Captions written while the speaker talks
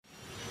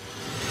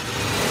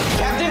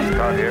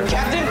out here.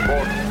 Captain!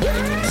 Report.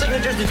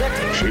 Signatures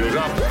detected. Shields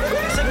up.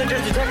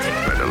 Signatures detected.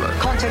 Red alert.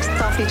 Context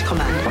Starfleet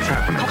Command. What's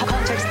happening?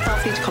 Context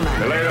Starfleet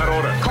Command. Relay that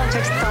order.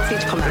 Context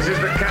Starfleet Command. This is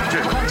the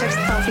captain. Context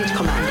Starfleet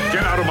Command.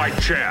 Get out of my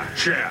chair.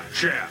 Chair.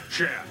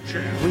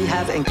 We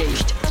have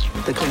engaged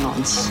the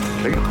Klingons.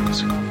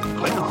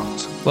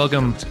 Klingons.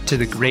 Welcome to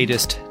The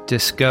Greatest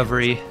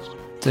Discovery.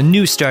 It's a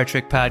new Star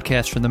Trek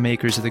podcast from the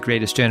makers of The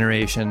Greatest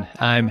Generation.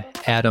 I'm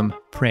Adam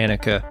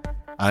Pranica.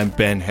 I'm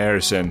Ben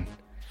Harrison.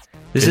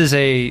 This is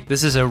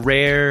a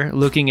rare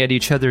looking at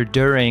each other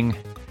during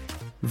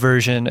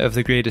version of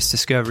The Greatest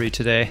Discovery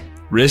today.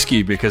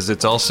 Risky because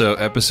it's also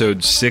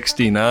episode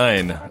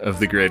 69 of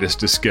The Greatest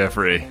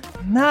Discovery.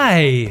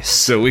 Nice.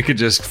 So we could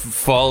just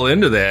fall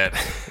into that.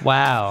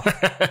 Wow.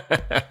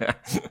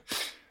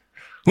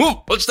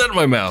 Whoa, what's that in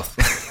my mouth?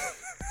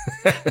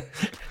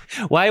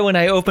 Why, when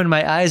I open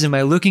my eyes, am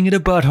I looking at a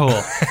butthole?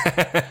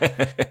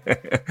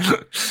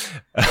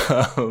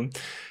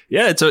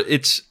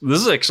 This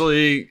is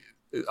actually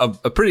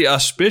a pretty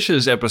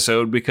auspicious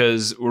episode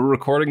because we're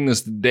recording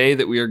this the day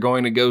that we are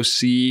going to go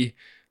see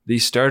the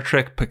Star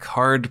Trek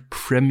Picard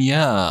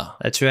premiere.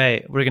 That's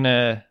right. We're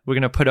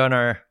gonna put on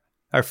our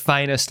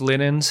finest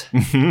linens.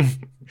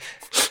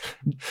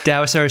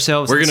 Douse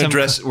ourselves. We're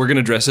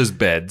gonna dress as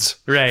beds.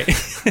 Right.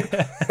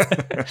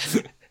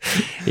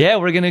 Yeah,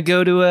 we're gonna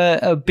go to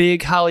a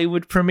big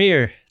Hollywood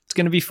premiere. It's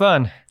gonna be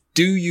fun.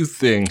 Do you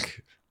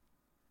think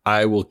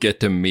I will get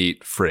to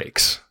meet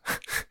Frakes?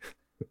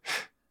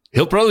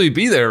 He'll probably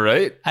be there,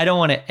 right? I don't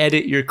want to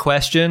edit your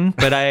question,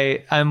 but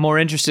I'm more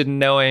interested in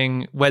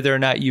knowing whether or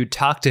not you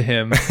talk to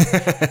him.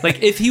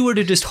 Like, if he were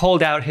to just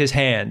hold out his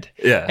hand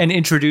and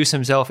introduce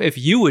himself, if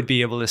you would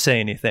be able to say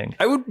anything.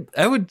 I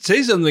would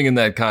say something in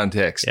that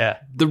context. Yeah.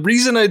 The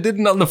reason I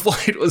didn't on the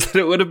flight was that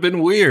it would have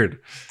been weird.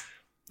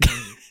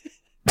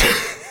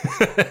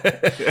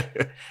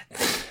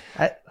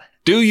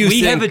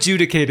 We have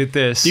adjudicated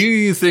this. Do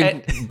you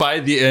think by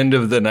the end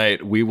of the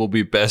night we will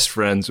be best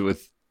friends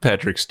with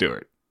Patrick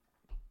Stewart?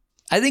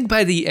 I think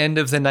by the end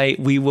of the night,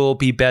 we will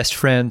be best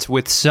friends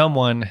with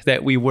someone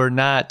that we were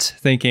not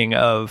thinking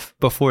of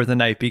before the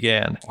night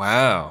began.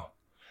 Wow.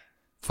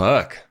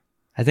 Fuck.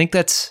 I think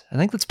that's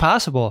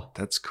possible.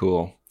 That's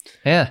cool.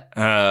 Yeah.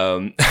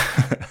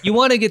 You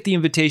want to get the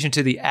invitation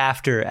to the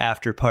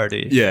after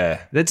party.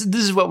 Yeah. This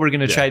is what we're going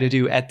to try to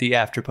do at the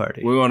after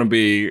party. We want to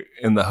be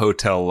in the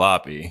hotel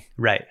lobby.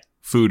 Right.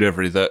 Food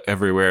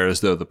everywhere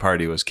as though the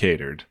party was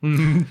catered.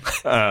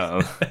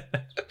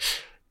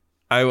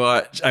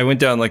 I went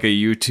down like a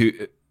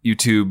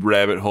YouTube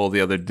rabbit hole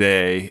the other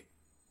day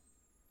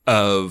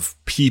of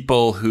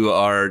people who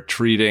are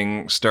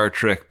treating Star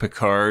Trek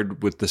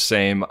Picard with the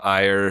same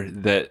ire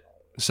that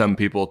some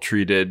people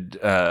treated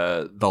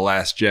The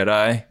Last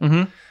Jedi.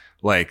 Mm-hmm.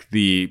 Like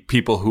the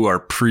people who are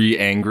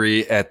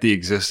pre-angry at the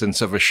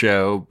existence of a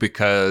show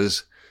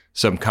because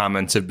some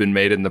comments have been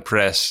made in the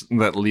press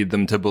that lead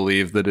them to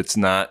believe that it's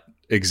not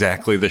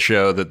exactly the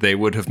show that they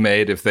would have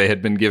made if they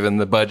had been given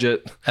the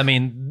budget. I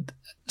mean,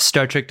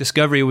 Star Trek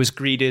Discovery was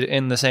greeted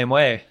in the same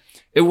way.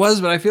 It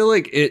was, but I feel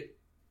like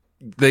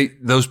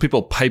those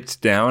people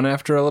piped down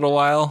after a little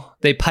while.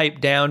 They piped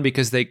down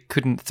because they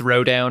couldn't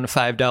throw down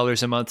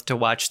 $5 a month to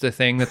watch the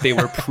thing that they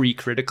were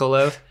pre-critical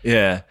of.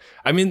 Yeah.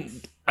 I mean,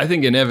 I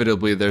think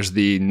inevitably there's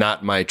the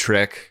not my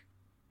Trek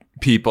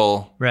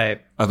people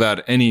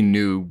about any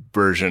new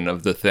version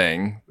of the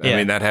thing. I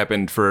mean, that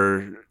happened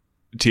for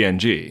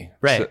TNG.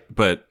 Right.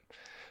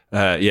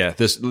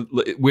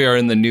 We are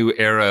in the new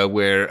era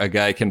where a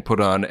guy can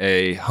put on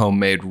a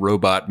homemade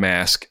robot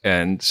mask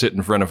and sit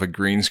in front of a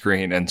green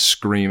screen and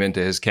scream into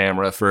his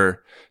camera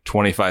for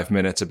 25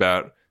 minutes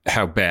about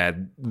how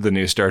bad the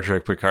new Star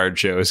Trek Picard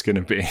show is going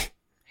to be.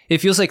 It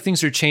feels like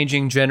things are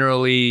changing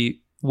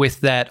generally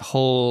with that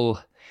whole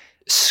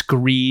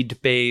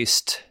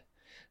screed-based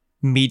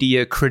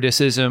media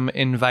criticism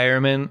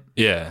environment.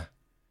 Yeah.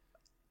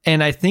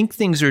 And I think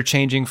things are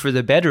changing for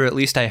the better, at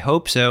least I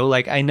hope so.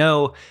 Like, I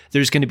know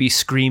there's going to be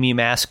Screamy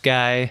Mask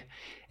Guy,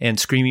 and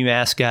Screamy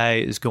Mask Guy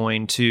is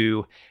going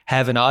to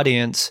have an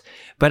audience.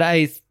 But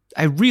I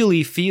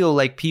really feel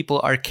like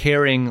people are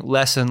caring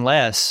less and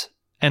less.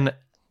 And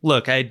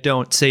look, I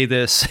don't say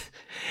this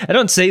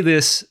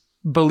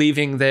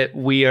believing that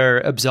we are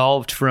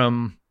absolved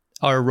from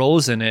our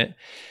roles in it.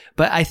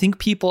 But I think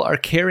people are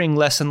caring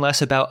less and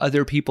less about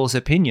other people's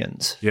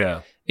opinions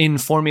in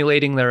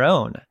formulating their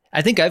own.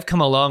 I think I've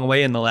come a long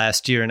way in the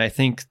last year, and I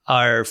think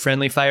our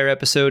Friendly Fire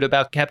episode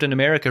about Captain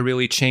America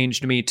really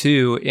changed me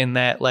too, in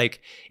that,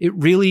 like,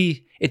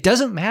 it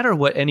doesn't matter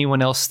what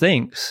anyone else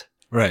thinks.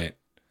 Right.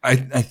 I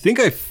think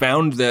I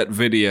found that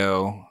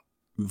video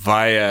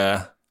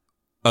via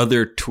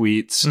other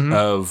tweets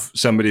of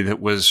somebody that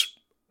was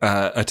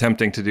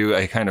attempting to do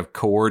a kind of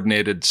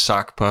coordinated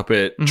sock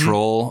puppet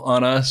troll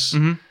on us.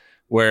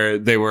 Where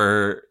they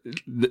were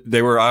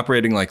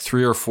operating like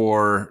 3 or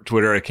 4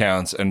 Twitter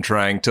accounts and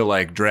trying to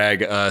like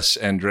drag us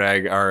and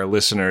drag our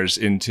listeners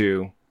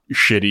into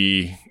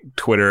shitty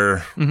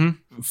Twitter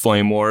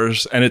flame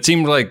wars. And it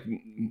seemed like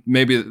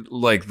maybe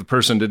like the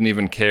person didn't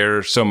even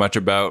care so much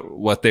about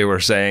what they were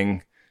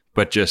saying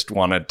but just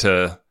wanted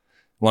to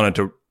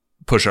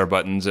push our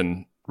buttons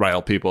and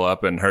rile people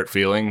up and hurt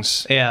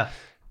feelings. Yeah.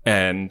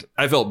 And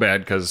I felt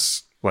bad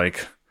because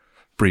like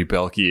Brie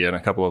Belke and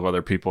a couple of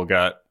other people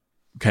got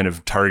kind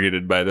of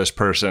targeted by this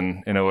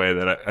person in a way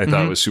that I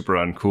thought was super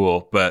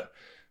uncool. But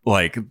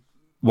like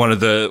one of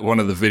the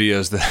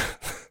videos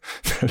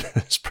that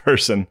this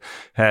person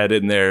had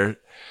in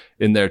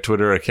their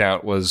Twitter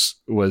account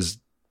was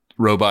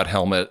robot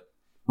helmet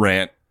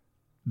rant.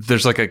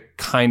 There's like a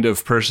kind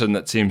of person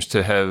that seems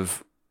to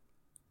have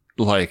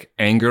like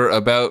anger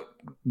about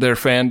their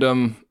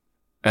fandom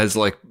as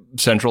like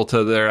central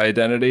to their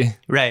identity.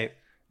 Right.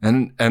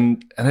 And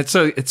it's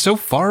so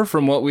far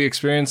from what we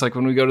experience like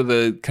when we go to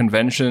the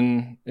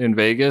convention in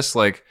Vegas.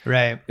 Like,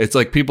 right. It's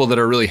like people that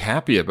are really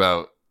happy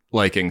about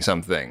liking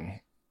something.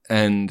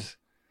 And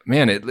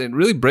man, it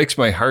really breaks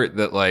my heart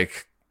that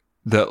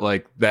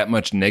that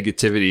much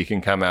negativity can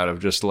come out of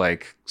just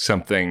like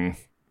something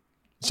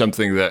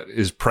that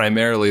is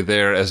primarily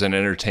there as an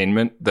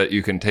entertainment that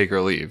you can take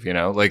or leave, you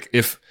know? Like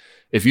if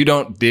you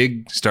don't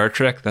dig Star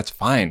Trek, that's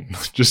fine.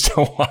 Just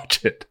don't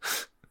watch it.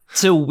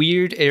 It's a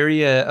weird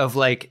area of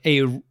like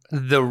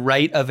the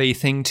right of a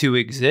thing to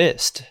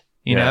exist,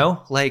 you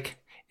know? Like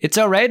it's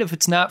all right if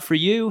it's not for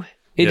you.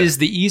 It is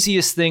the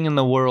easiest thing in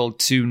the world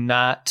to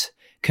not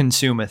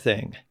consume a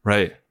thing.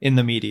 Right. In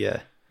the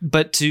media.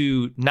 But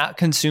to not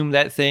consume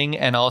that thing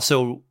and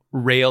also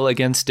rail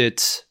against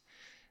its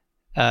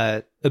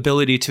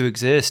ability to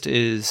exist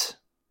is,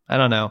 I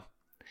don't know.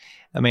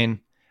 I mean,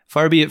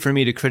 far be it for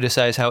me to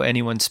criticize how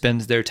anyone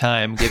spends their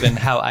time, given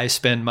how I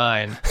spend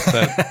mine.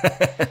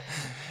 But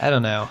I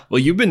don't know. Well,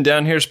 you've been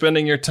down here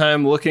spending your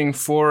time looking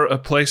for a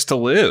place to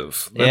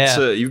live.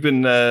 You've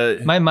been...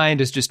 My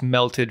mind is just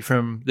melted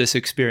from this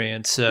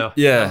experience, so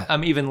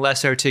I'm even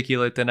less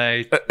articulate than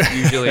I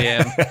usually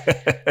am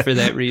for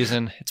that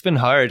reason. It's been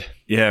hard.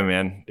 Yeah,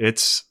 man.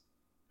 It's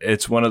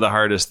one of the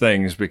hardest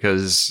things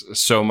because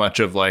so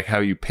much of like how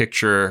you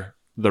picture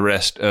the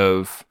rest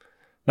of...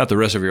 not the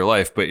rest of your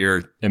life, but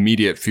your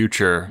immediate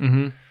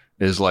future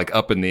is like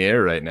up in the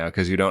air right now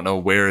because you don't know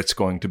where it's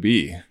going to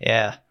be.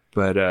 Yeah.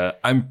 But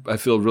I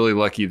feel really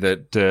lucky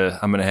that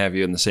I'm going to have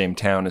you in the same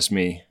town as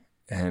me.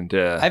 And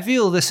I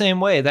feel the same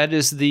way. That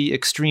is the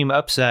extreme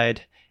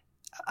upside.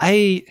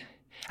 I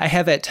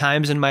have at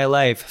times in my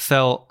life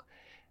felt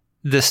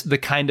the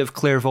kind of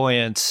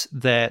clairvoyance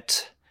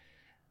that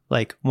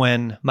like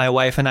when my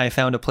wife and I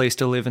found a place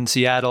to live in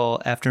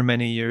Seattle after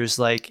many years,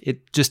 like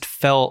it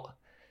felt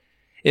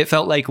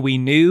like we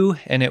knew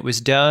and it was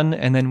done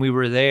and then we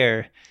were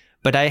there.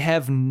 But I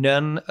have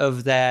none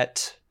of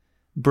that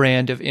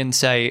brand of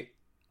insight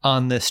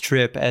on this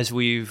trip as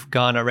we've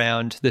gone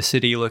around the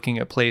city looking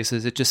at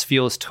places. It just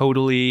feels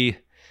totally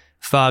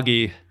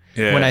foggy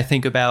when I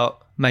think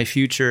about my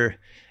future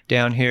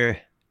down here.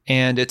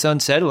 And it's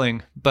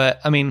unsettling. But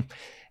I mean,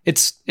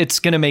 it's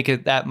going to make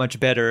it that much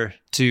better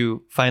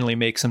to finally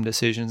make some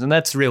decisions. And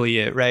that's really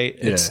it, right?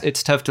 Yeah.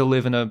 It's tough to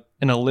live in a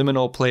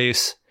liminal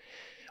place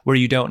where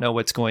you don't know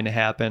what's going to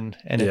happen.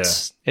 And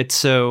it's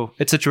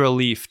such a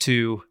relief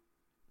to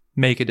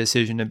make a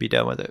decision and be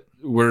done with it.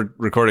 We're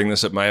recording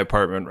this at my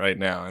apartment right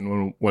now.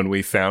 And when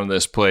we found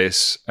this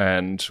place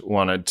and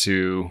wanted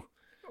to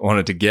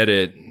get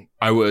it,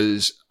 I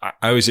was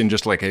in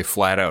just like a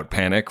flat out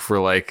panic for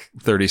like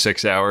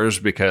 36 hours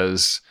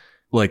because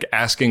like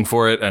asking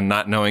for it and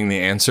not knowing the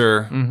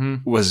answer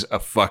was a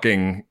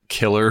fucking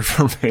killer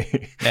for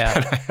me. Yeah.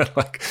 And I had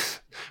like,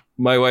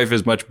 my wife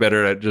is much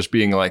better at just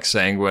being like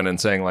sanguine and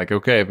saying like,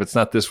 okay, if it's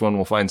not this one,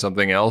 we'll find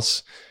something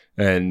else.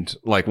 And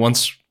like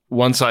once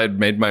I'd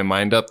made my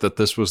mind up that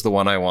this was the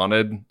one I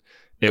wanted,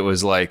 it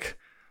was like,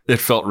 it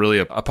felt really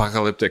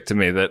apocalyptic to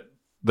me that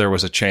there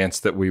was a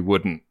chance that we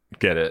wouldn't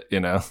get it, you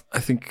know? I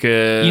think...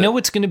 you know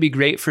what's going to be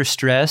great for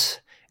stress?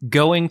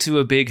 Going to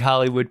a big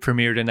Hollywood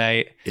premiere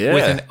tonight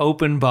with an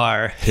open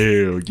bar.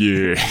 Hell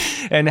yeah.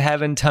 And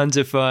having tons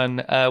of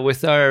fun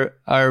with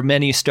our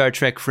many Star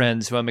Trek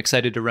friends who I'm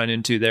excited to run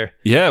into there.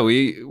 Yeah,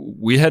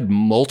 we had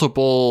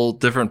multiple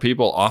different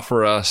people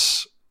offer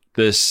us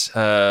this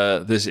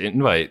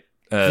invite.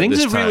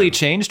 Things have really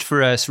changed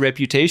for us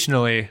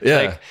reputationally. Yeah.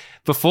 Like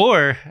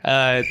before,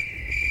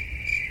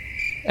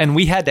 and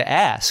we had to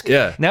ask.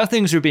 Yeah. Now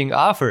things are being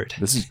offered.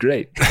 This is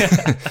great.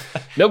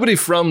 Nobody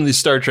from the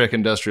Star Trek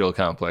industrial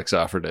complex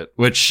offered it,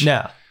 which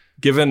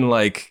given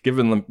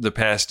the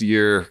past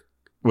year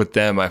with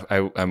them,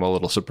 I'm a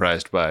little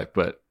surprised by,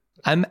 but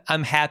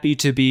I'm happy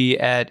to be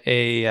at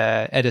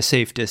a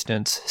safe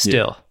distance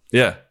still.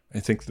 Yeah. I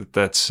think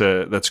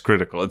that's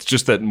critical. It's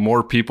just that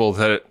more people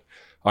that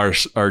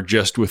are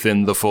just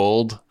within the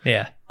fold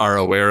are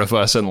aware of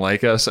us and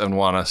like us and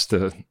want us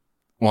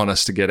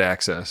to get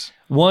access.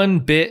 One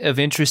bit of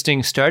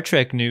interesting Star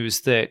Trek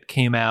news that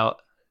came out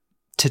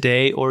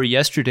today or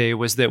yesterday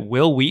was that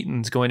Will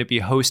Wheaton's going to be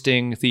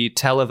hosting the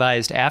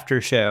televised after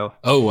show.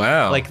 Oh,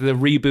 wow. Like the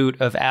reboot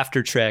of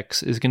After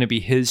Treks is going to be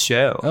his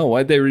show. Oh,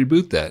 why'd they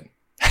reboot that?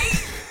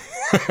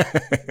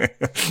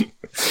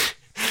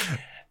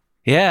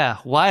 Yeah,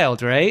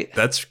 wild, right?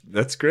 That's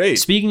great.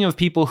 Speaking of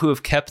people who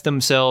have kept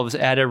themselves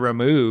at a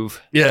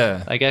remove,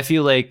 yeah, like I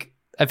feel like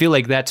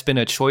that's been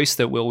a choice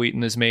that Wil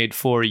Wheaton has made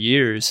for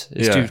years,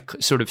 is to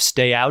sort of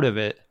stay out of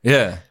it.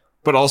 Yeah,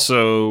 but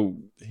also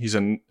he's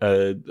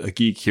a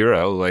geek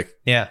hero. Like,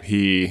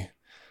 he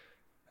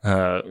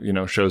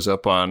shows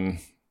up on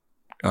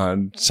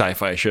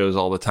sci-fi shows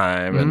all the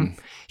time, and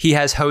he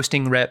has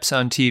hosting reps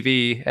on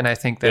TV, and I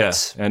think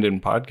that's and in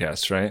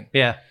podcasts, right?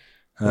 Yeah,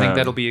 I think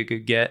that'll be a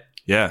good get.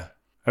 Yeah,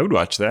 I would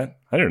watch that.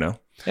 I don't know.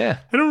 Yeah,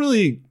 I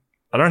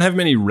don't have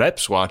many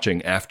reps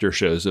watching after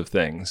shows of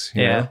things.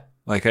 You know?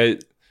 Like I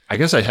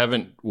guess I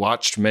haven't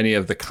watched many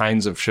of the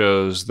kinds of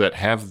shows that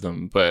have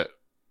them, but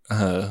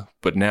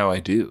now I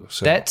do.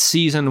 So that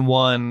season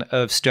 1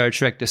 of Star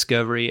Trek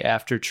Discovery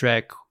After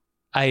Trek,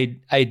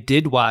 I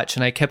did watch,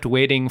 and I kept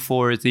waiting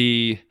for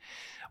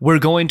we're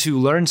going to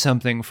learn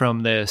something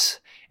from this.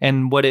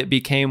 And what it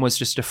became was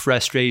just a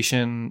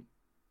frustration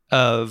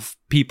of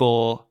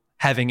people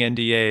having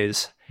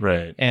NDAs.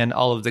 Right. And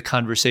all of the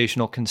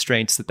conversational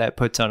constraints that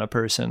puts on a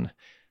person.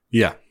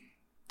 Yeah.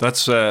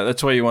 That's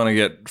why you want to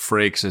get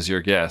Frakes as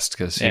your guest,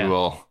 because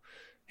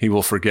he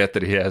will forget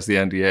that he has the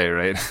NDA,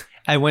 right?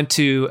 I went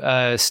to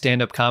a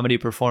stand-up comedy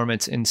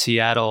performance in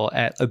Seattle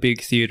at a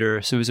big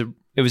theater. So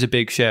it was a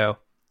big show.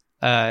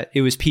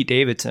 It was Pete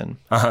Davidson,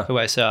 who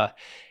I saw,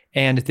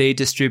 and they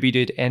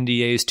distributed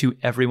NDAs to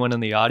everyone in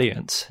the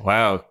audience.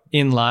 Wow.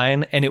 In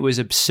line, and it was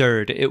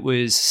absurd. It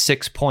was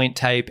 6-point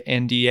type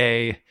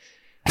NDA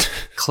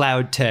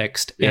cloud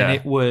text, and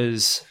it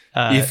was...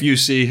 if you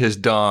see his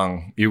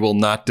dong, you will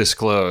not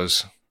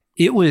disclose.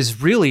 It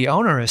was really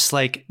onerous.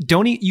 Like,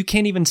 you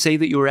can't even say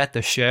that you were at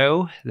the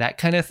show, that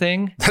kind of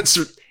thing. That's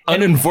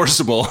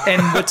unenforceable.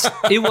 And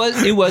it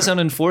was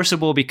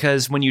unenforceable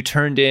because when you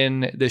turned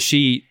in the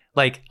sheet,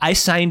 like, I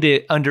signed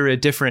it under a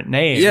different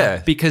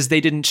name because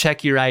they didn't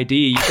check your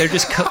ID.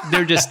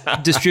 They're just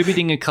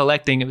distributing and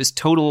collecting. It was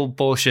total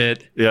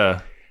bullshit.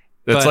 Yeah.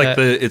 It's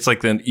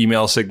like the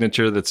email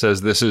signature that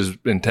says this is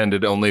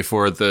intended only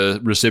for the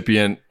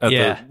recipient.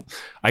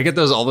 I get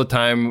those all the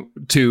time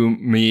to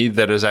me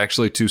that is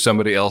actually to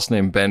somebody else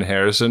named Ben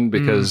Harrison,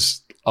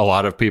 because a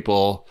lot of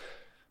people...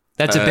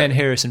 That's a Ben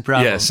Harrison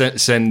problem. Yeah,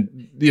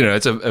 send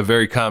it's a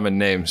very common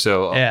name.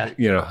 So,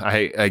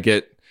 I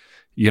get...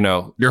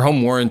 your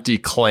home warranty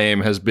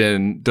claim has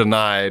been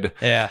denied.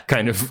 Yeah,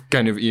 kind of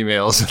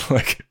emails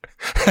like,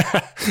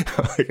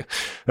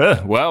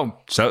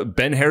 well, so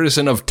Ben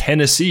Harrison of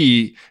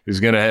Tennessee is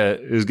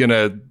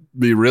gonna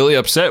be really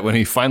upset when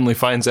he finally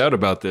finds out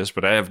about this,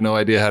 but I have no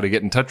idea how to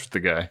get in touch with the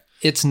guy.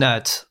 It's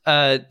nuts.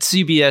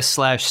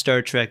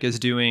 CBS/Star Trek is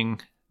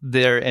doing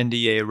their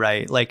NDA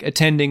right. Like,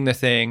 attending the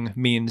thing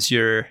means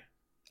you're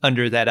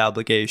under that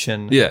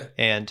obligation. Yeah,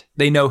 and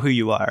they know who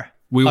you are.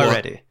 We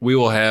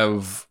will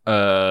have,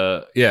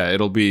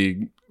 it'll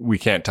be, we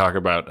can't talk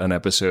about an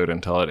episode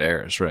until it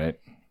airs, right?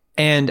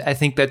 And I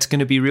think that's going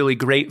to be really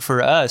great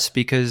for us,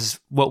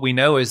 because what we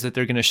know is that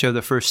they're going to show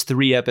the first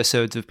 3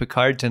 episodes of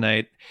Picard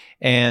tonight.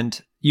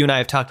 And you and I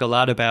have talked a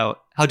lot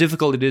about how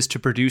difficult it is to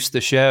produce the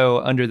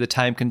show under the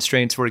time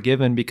constraints we're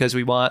given, because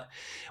we want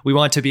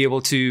to be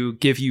able to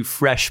give you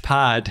fresh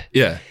pod.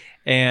 Yeah.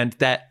 And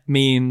that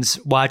means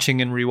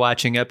watching and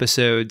rewatching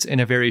episodes in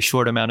a very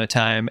short amount of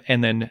time,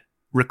 and then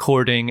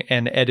recording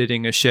and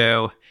editing a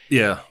show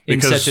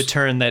in such a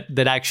turn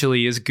that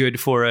actually is good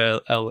for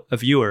a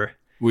viewer.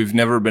 We've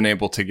never been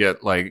able to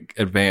get like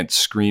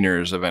advanced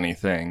screeners of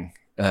anything,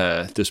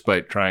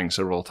 despite trying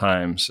several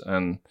times.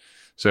 And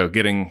so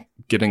getting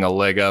a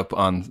leg up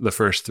on the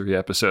first 3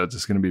 episodes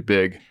is going to be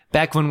big.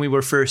 Back when we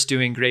were first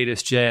doing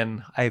Greatest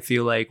Gen, I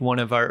feel like one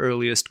of our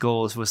earliest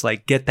goals was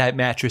like, get that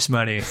mattress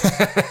money.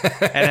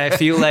 And I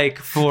feel like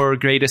for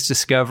Greatest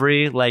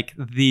Discovery, like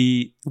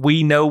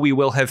we know we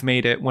will have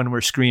made it when we're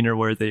screener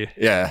worthy.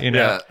 Yeah.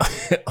 Yeah.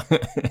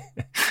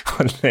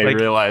 When they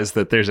realize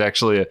that there's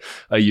actually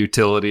a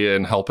utility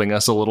in helping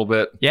us a little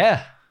bit.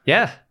 Yeah.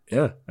 Yeah.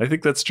 Yeah. I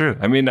think that's true.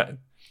 I mean, I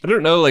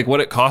don't know like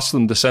what it costs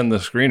them to send the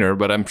screener,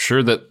 but I'm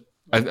sure that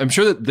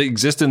the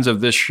existence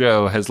of this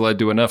show has led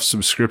to enough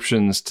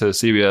subscriptions to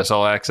CBS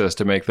All Access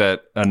to make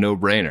that a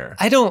no-brainer.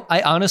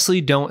 I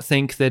honestly don't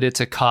think that it's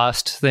a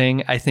cost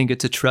thing. I think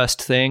it's a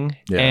trust thing.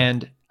 Yeah.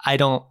 And I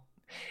don't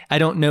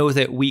know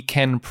that we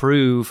can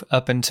prove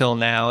up until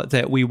now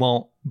that we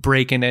won't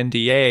break an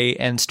NDA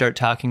and start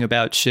talking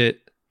about shit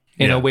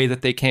in a way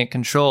that they can't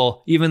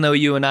control. Even though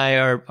you and I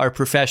are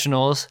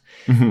professionals,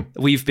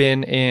 we've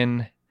been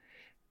in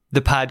the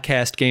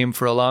podcast game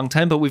for a long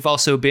time, but we've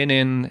also been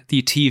in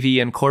the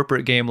TV and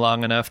corporate game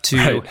long enough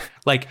to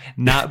like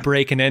not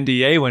break an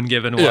NDA when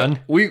given one.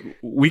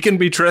 We can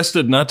be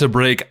trusted not to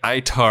break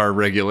ITAR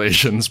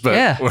regulations,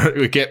 but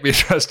we can't be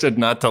trusted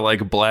not to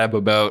like blab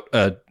about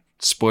a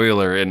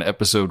spoiler in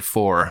episode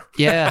 4.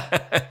 Yeah.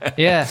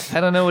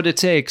 I don't know what it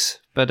takes,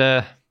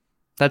 but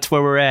that's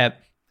where we're at.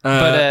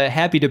 But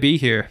happy to be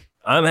here.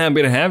 I'm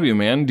happy to have you,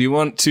 man. Do you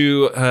want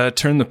to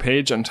turn the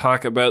page and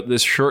talk about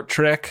this short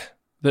trek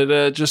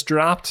that just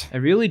dropped? I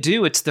really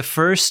do. It's the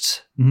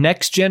first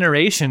Next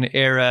Generation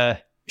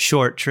era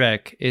short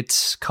trek.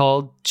 It's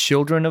called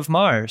Children of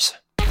Mars.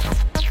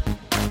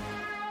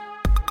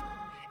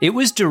 It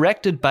was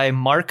directed by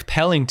Mark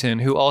Pellington,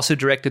 who also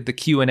directed the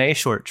Q&A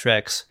short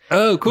treks.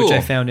 Oh, cool. Which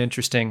I found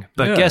interesting.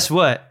 But guess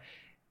what?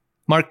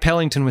 Mark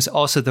Pellington was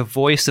also the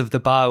voice of the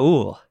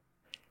Ba'ul.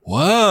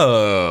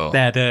 Whoa.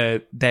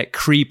 That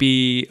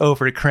creepy,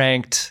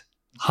 overcranked,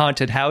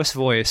 haunted house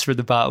voice for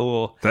the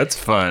Ba'ul. That's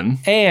fun.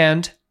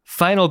 And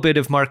final bit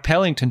of Mark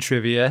Pellington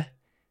trivia,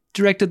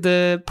 directed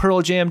the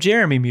Pearl Jam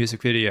Jeremy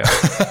music video.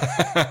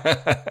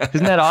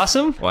 Isn't that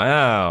awesome?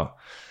 Wow.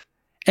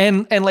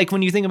 And like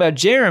when you think about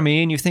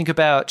Jeremy and you think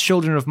about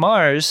Children of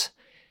Mars,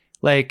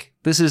 like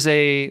this is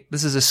a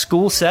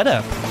school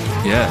setup.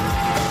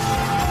 Yeah.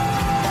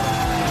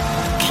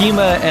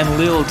 Kima and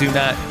Lil do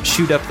not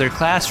shoot up their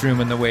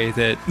classroom in the way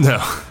that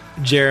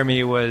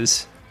Jeremy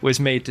was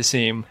made to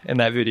seem in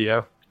that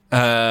video.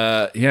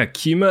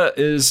 Kima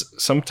is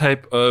some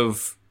type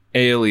of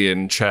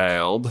alien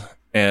child,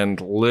 and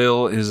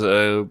Lil is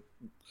a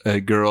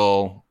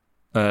girl,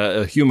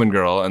 a human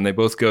girl, and they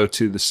both go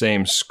to the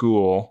same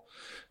school.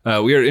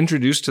 We are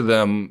introduced to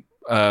them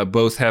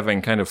both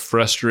having kind of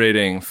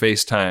frustrating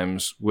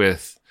FaceTimes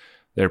with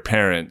their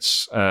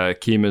parents.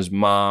 Kima's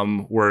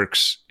mom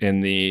works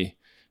in the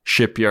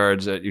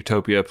shipyards at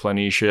Utopia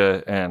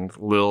Planitia, and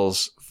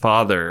Lil's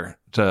father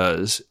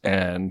does.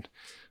 And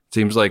it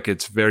seems like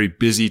it's very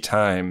busy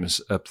times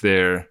up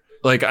there.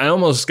 Like, I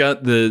almost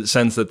got the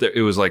sense that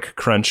it was like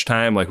crunch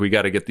time. Like, we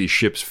got to get these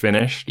ships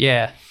finished.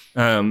 Yeah.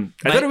 I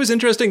thought it was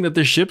interesting that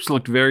the ships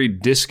looked very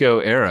disco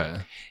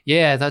era.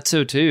 Yeah, that's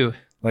so too.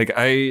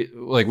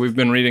 We've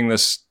been reading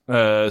this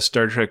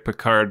Star Trek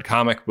Picard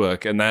comic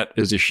book, and that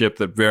is a ship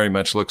that very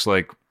much looks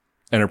like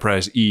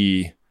Enterprise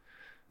E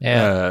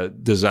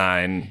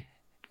design.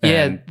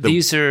 Yeah,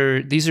 these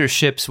are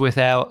ships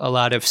without a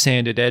lot of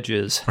sanded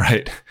edges.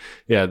 Right.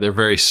 Yeah, they're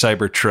very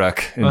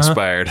Cybertruck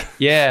inspired. Uh-huh.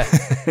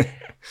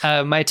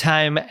 Yeah. My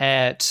time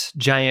at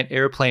Giant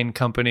Airplane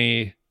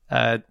Company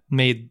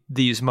made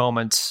these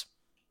moments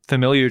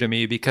familiar to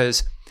me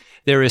because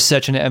there is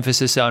such an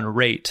emphasis on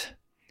rate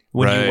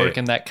when you work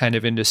in that kind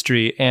of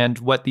industry, and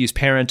what these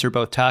parents are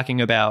both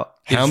talking about.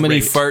 How many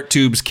fart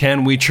tubes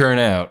can we churn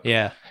out?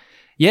 Yeah.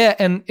 Yeah,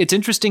 and it's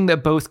interesting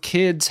that both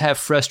kids have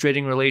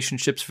frustrating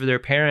relationships with their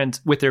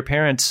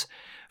parents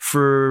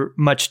for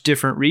much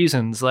different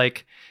reasons.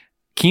 Like,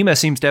 Kima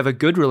seems to have a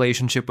good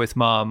relationship with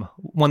mom,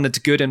 one that's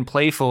good and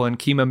playful, and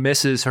Kima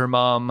misses her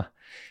mom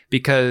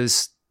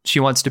because she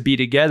wants to be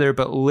together,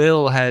 but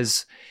Lil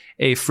has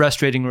a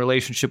frustrating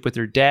relationship with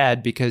her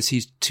dad because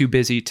he's too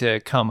busy to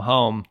come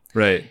home.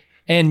 Right.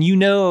 And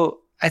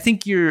I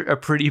think you're a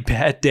pretty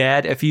bad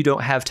dad if you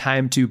don't have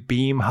time to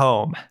beam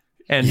home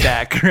and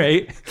back,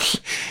 right?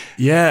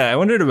 Yeah, I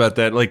wondered about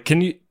that. Like,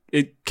 can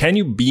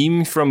you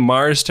beam from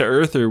Mars to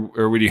Earth,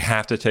 or would you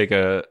have to take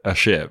a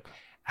ship?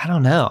 I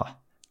don't know.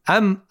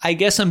 I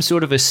guess I'm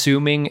sort of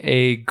assuming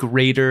a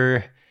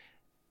greater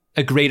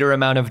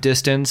amount of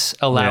distance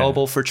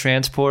allowable for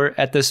transport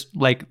at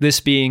this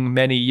being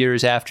many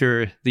years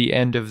after the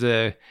end of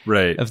the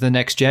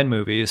next gen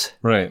movies.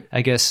 Right.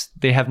 I guess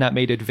they have not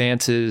made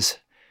advances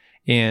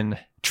in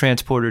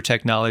transporter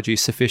technology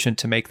sufficient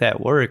to make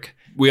that work.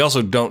 We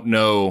also don't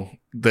know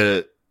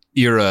the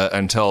era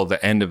until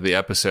the end of the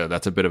episode.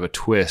 That's a bit of a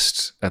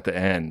twist at the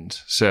end.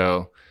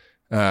 So,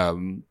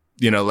 seeing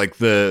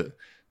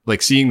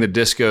the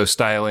disco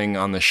styling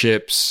on the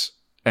ships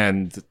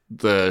and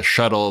the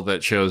shuttle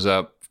that shows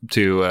up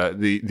to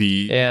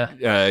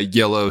the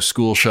yellow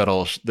school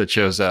shuttle that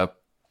shows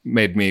up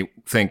made me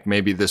think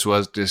maybe this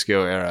was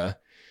disco era,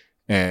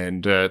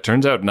 and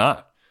turns out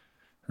not.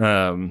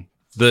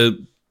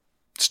 The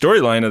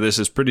storyline of this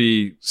is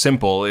pretty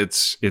simple.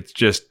 It's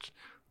just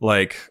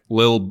like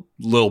Lil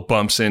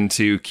bumps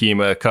into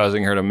Kima,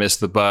 causing her to miss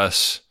the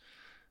bus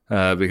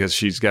because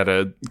she's got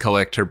to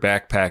collect her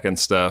backpack and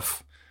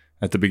stuff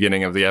at the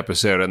beginning of the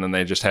episode, and then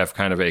they just have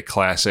kind of a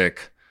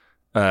classic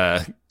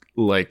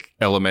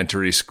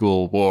elementary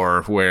school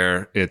war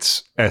where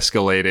it's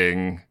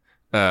escalating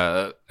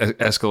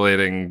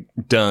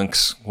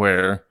dunks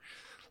where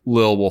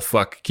Lil will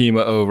fuck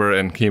Kima over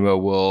and Kima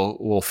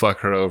will fuck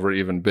her over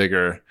even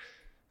bigger.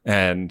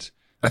 And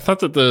I thought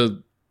that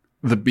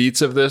the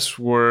beats of this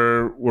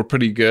were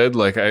pretty good.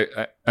 Like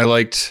I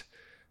liked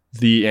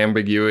the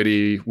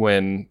ambiguity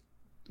when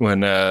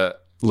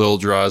Lil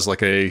draws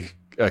like a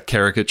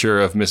caricature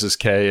of Mrs.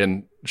 K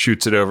and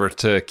shoots it over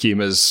to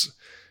Kima's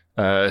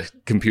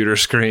computer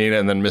screen,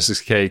 and then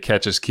Mrs. K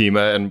catches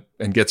Kima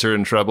and gets her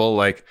in trouble.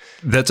 Like,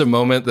 that's a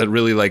moment that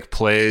really like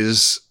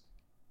plays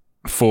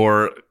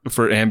for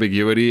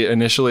ambiguity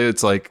initially.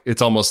 It's like,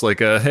 it's almost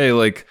like a, hey,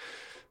 like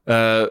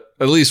at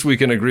least we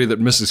can agree that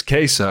Mrs.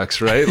 K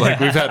sucks, right? Like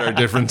we've had our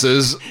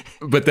differences,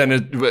 but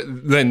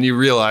then you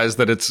realize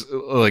that it's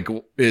like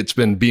it's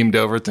been beamed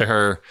over to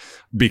her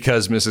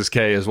because Mrs.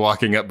 K is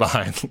walking up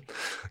behind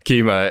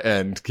Kima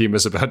and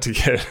Kima's about to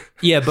get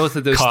both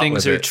of those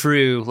things are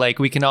true. Like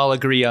we can all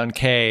agree on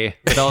K,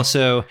 but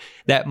also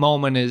that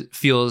moment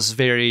feels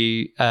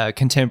very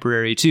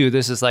contemporary too.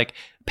 This is like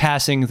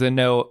passing the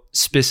note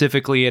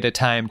specifically at a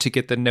time to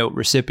get the note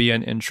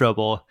recipient in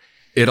trouble.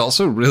 It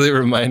also really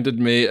reminded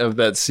me of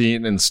that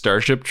scene in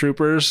Starship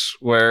Troopers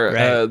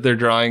where they're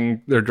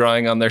drawing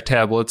on their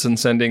tablets and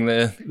sending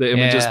the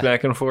images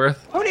back and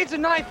forth. Who needs a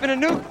knife in a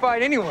nuke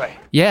fight anyway?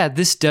 Yeah,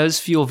 this does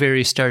feel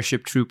very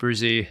Starship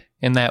Troopers-y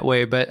in that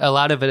way, but a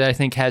lot of it I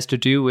think has to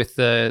do with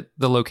the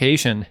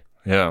location.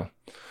 Yeah.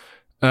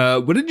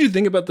 What did you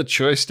think about the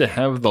choice to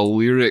have the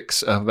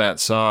lyrics of that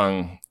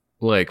song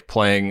like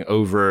playing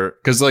over?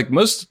 Because like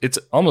it's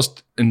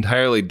almost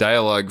entirely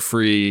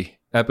dialogue-free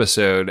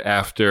episode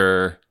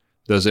after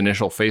those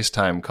initial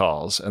FaceTime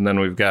calls, and then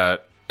we've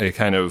got a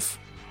kind of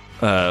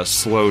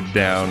slowed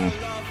down.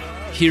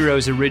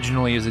 Heroes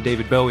originally is a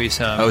David Bowie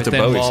song, but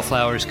then Bowie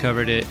Wallflowers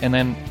covered it, and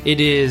then it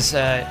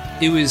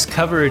was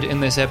covered in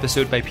this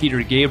episode by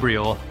Peter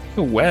Gabriel.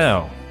 Oh,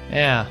 wow.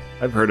 Yeah.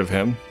 I've heard of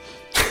him.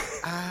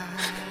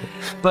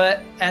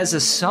 But as a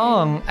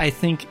song, I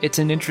think it's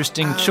an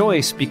interesting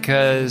choice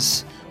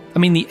because, I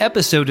mean, the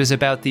episode is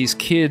about these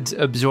kids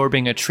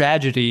absorbing a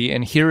tragedy,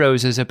 and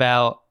Heroes is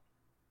about,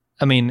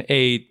 I mean,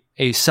 a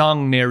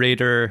song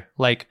narrator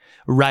like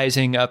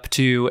rising up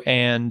to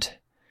and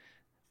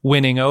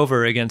winning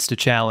over against a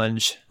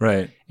challenge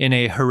in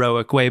a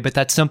heroic way. But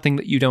that's something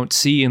that you don't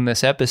see in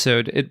this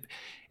episode.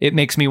 It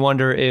makes me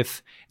wonder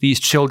if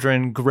these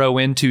children grow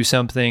into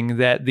something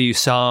that the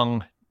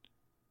song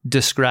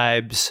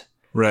describes.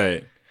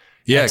 Right.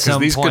 Yeah, because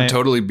these could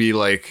totally be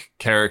like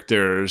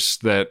characters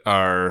that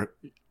are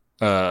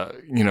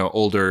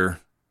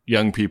older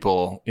young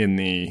people in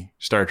the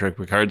Star Trek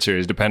Picard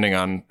series, depending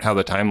on how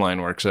the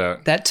timeline works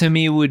out. That to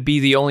me would be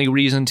the only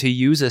reason to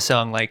use a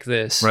song like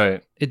this.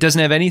 Right. It doesn't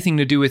have anything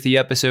to do with the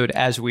episode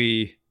as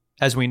we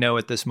know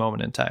at this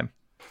moment in time.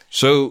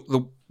 So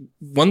the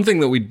one thing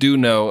that we do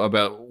know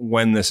about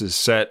when this is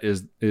set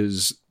is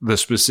the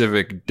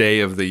specific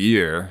day of the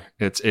year.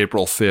 It's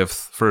April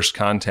 5th, First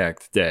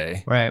Contact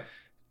Day. Right.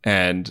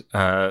 And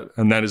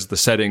that is the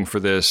setting for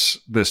this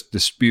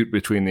dispute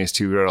between these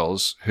two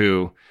girls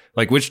who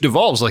which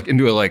devolves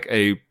into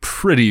a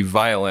pretty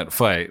violent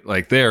fight.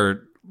 Like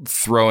they're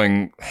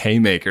throwing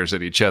haymakers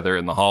at each other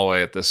in the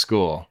hallway at this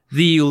school.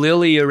 The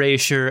Lily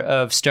erasure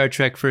of Star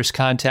Trek First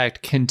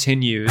Contact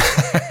continues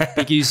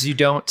because you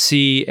don't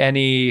see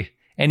any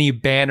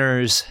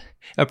banners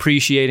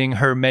appreciating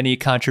her many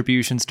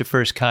contributions to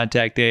First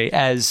Contact Day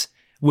as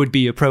would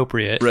be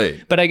appropriate.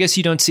 Right. But I guess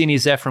you don't see any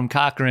Zephram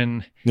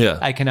Cochrane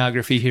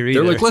iconography here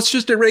either. They're like, let's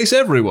just erase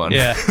everyone.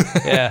 Yeah.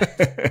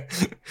 Yeah.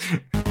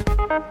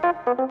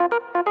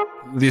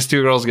 These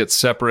two girls get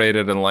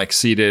separated and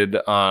seated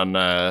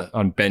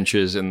on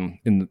benches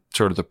in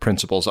sort of the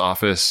principal's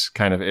office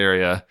kind of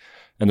area.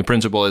 And the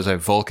principal is a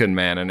Vulcan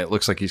man, and it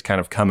looks like he's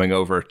kind of coming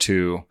over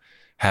to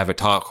have a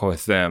talk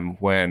with them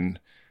when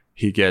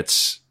he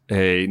gets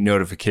a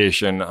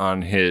notification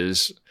on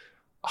his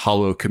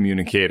holo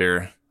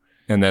communicator.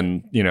 And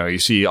then, you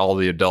see all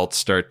the adults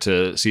start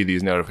to see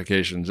these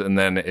notifications, and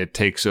then it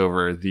takes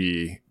over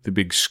the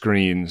big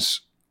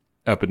screens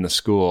up in the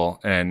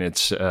school, and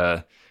it's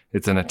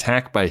an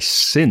attack by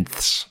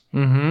synths,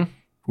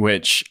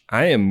 which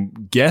I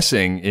am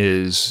guessing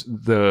is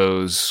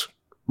those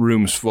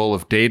rooms full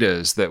of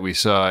datas that we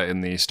saw in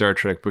the Star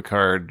Trek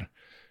Picard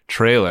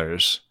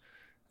trailers.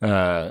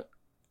 And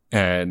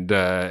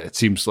it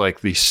seems like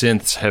the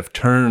synths have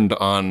turned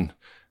on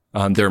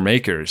their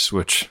makers,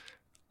 which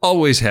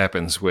always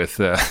happens with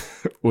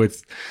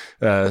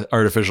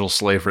artificial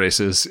slave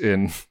races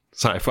in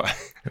sci-fi.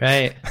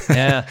 Right.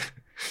 Yeah.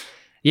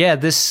 Yeah.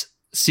 This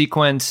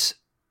sequence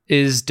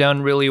is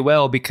done really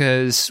well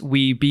because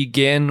we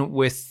begin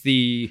with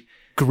the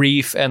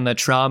grief and the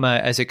trauma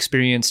as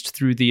experienced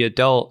through the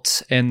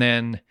adults, and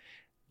then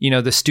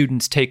the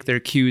students take their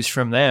cues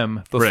from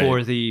them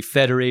before the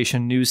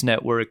Federation News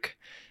Network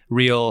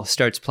reel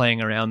starts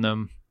playing around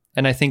them.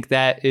 And I think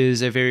that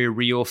is a very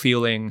real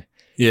feeling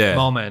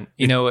moment.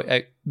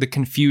 The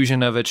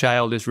confusion of a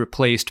child is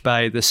replaced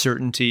by the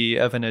certainty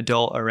of an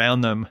adult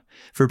around them,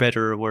 for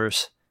better or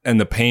worse. And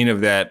the pain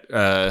of that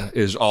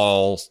is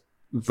all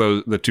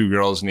the two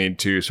girls need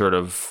to sort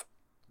of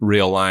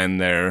realign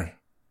their,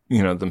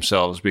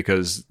 themselves,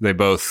 because they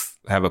both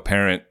have a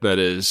parent that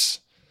is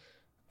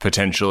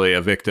potentially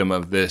a victim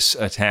of this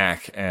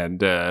attack, and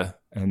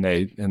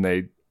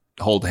they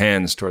hold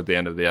hands toward the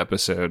end of the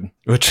episode,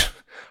 which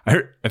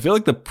I feel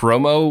like the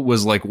promo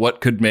was like,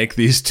 what could make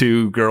these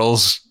two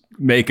girls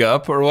make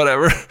up or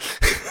whatever.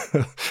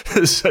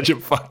 It's such a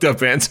fucked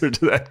up answer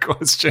to that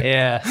question.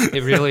 Yeah,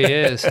 it really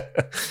is.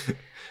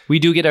 We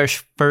do get our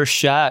first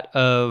shot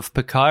of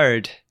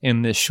Picard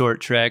in this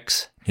short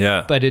treks.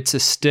 Yeah. But it's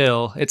a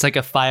still. It's like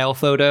a file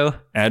photo.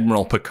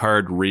 Admiral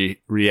Picard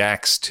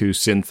reacts to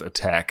synth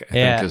attack, I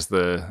think is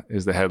the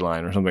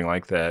headline or something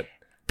like that.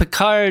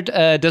 Picard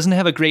doesn't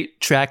have a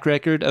great track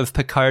record of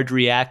Picard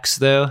reacts,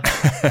 though.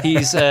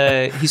 He's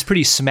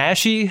pretty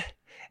smashy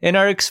in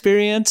our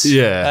experience.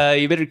 Yeah.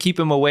 You better keep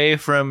him away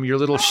from your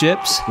little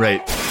ships.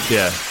 Right.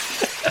 Yeah.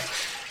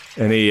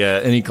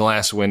 Any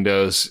glass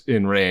windows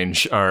in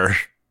range are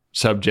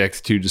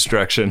subject to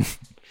destruction.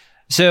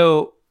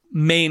 So,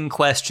 main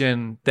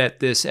question that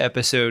this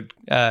episode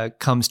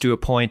comes to a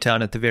point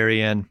on at the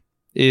very end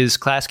is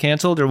class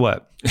canceled or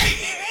what?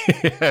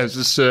 Yeah,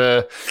 does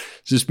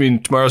this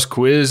mean tomorrow's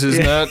quiz is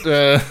not?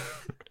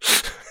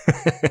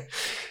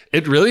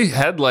 It really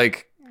had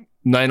like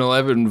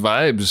 9/11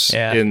 vibes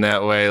in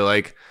that way.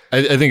 Like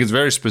I think it's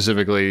very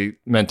specifically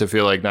meant to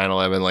feel like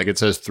 9/11. Like it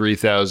says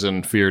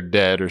 3,000 feared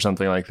dead or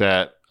something like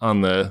that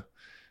on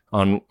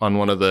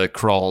one of the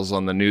crawls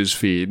on the news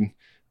feed,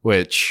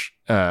 which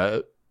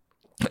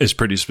is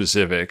pretty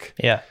specific.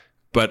 Yeah.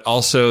 But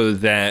also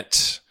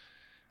that,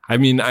 I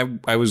mean,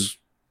 I was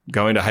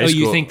going to high school.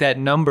 Oh, you think that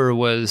number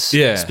was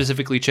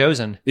specifically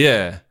chosen?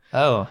 Yeah.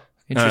 Oh,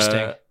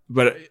 interesting.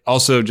 But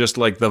also just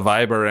like the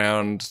vibe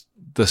around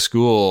the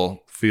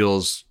school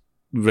feels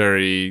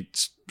very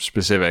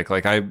specific.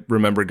 Like I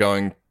remember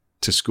going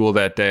to school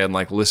that day and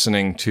like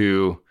listening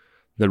to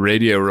the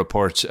radio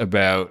reports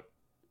about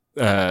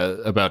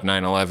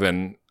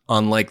 9/11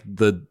 on like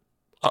the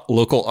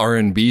local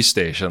R&B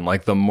station.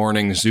 Like the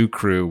morning zoo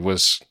crew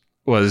was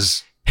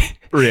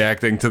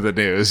reacting to the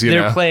news.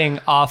 They're playing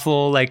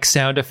awful like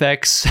sound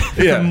effects.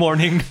 Yeah.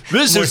 morning.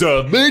 This is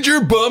a major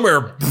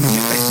bummer.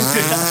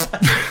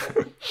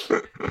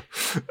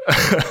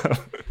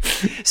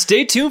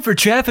 Stay tuned for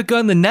traffic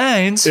on the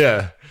 9s.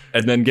 Yeah.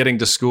 And then getting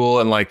to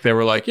school and like they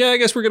were like, yeah, I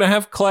guess we're going to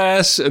have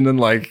class. And then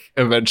like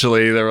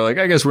eventually they were like,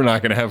 I guess we're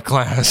not going to have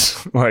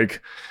class.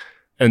 Like,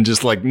 and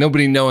just like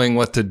nobody knowing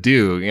what to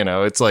do.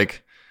 It's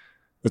like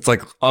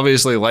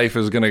obviously life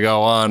is going to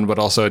go on, but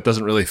also it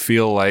doesn't really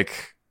feel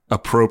like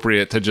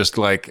appropriate to just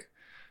like,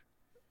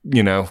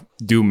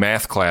 do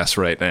math class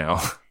right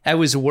now. I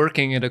was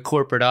working at a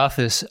corporate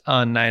office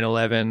on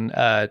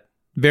 9/11,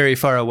 very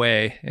far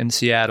away in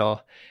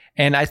Seattle.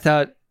 And I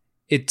thought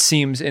it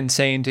seems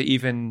insane to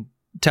even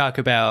talk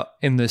about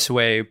in this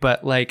way.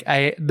 But like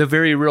the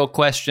very real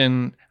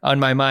question on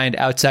my mind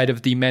outside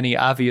of the many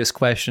obvious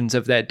questions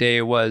of that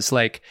day was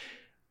like,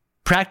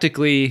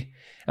 practically,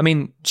 I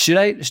mean,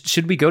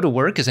 should we go to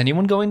work? Is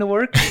anyone going to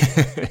work?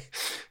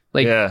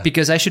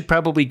 Because I should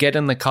probably get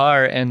in the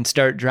car and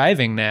start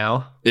driving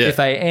now if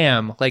I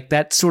am. Like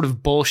that's sort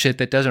of bullshit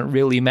that doesn't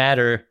really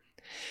matter.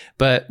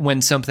 But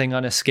when something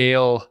on a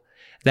scale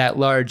that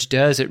large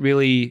does, it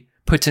really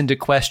puts into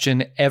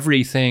question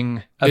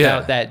everything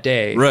about that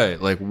day. Right.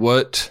 Like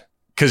what?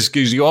 Because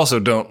you also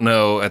don't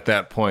know at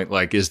that point,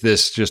 like, is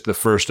this just the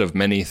first of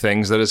many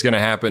things that is going to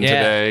happen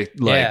today?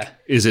 Like,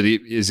 is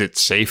it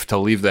safe to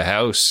leave the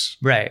house?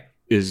 Right.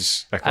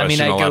 Is a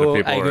question a lot of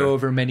people I go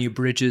over many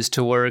bridges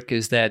to work.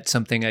 Is that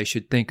something I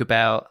should think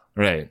about?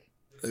 Right.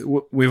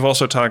 We've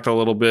also talked a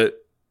little bit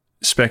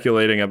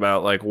speculating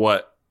about like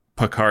what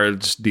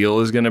Picard's deal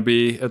is going to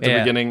be at the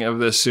beginning of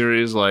this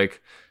series.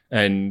 Like,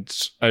 and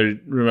I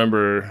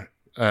remember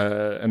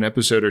an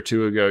episode or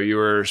two ago, you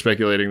were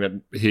speculating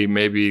that he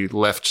maybe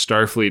left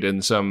Starfleet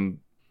in some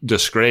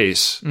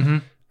disgrace. Mm-hmm.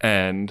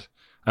 And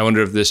I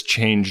wonder if this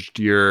changed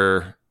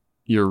your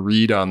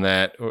read on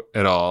that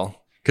at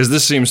all. Because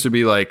this seems to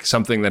be like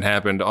something that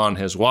happened on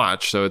his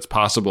watch. So it's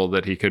possible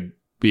that he could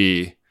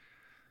be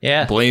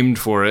blamed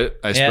for it,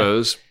 I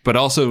suppose. But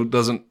also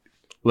doesn't,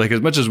 like, as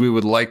much as we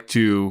would like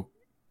to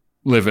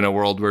live in a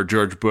world where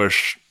George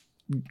Bush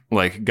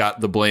like got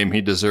the blame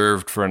he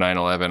deserved for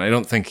 9/11, I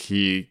don't think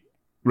he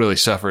really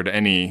suffered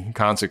any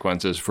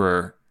consequences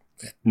for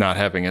not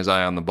having his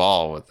eye on the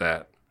ball with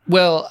that.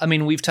 Well, I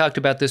mean, we've talked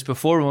about this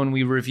before when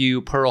we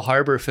review Pearl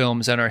Harbor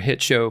films on our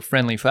hit show,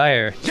 Friendly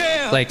Fire.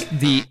 Yeah! Like,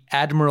 the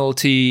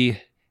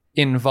admiralty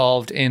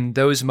involved in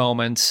those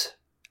moments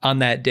on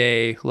that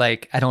day,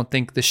 like, I don't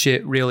think the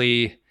shit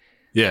really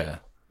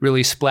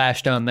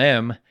splashed on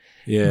them.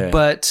 Yeah.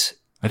 But,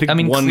 I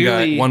think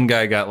one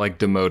guy got, like,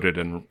 demoted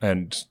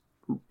and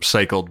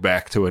cycled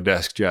back to a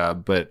desk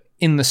job, but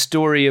in the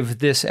story of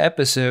this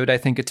episode, I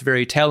think it's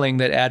very telling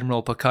that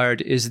Admiral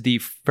Picard is the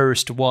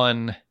first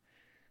one,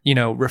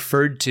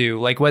 referred to,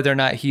 like whether or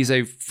not he's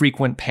a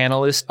frequent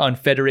panelist on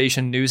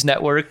Federation News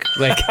Network,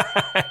 like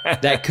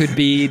that could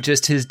be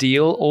just his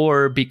deal,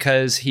 or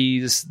because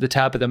he's the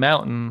top of the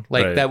mountain,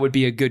 like that would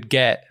be a good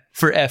get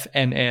for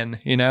FNN,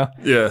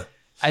 Yeah.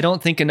 I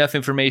don't think enough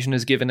information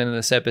is given in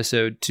this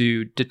episode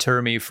to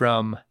deter me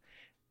from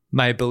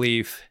my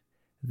belief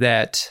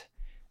that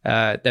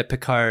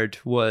Picard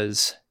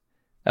was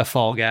a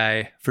fall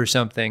guy for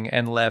something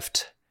and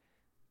left,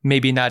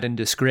 maybe not in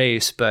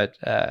disgrace, but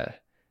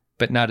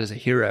not as a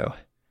hero.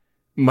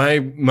 My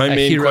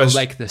main hero question,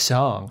 like the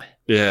song,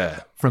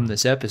 from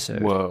this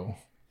episode. Whoa.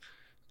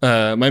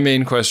 My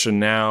main question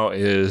now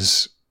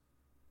is,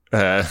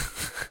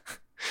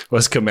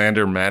 Was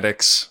Commander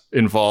Maddox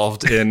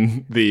involved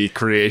in the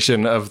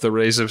creation of the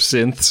race of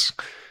synths?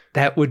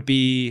 That would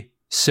be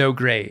so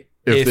great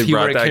if he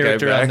were a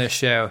character on this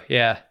show.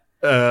 Yeah.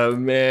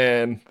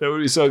 Man, that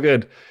would be so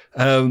good.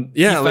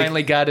 He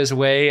finally got his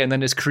way, and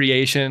then his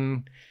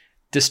creation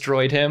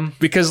destroyed him.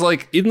 Because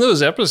like in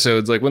those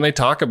episodes, like when they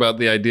talk about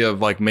the idea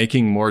of like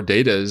making more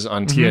datas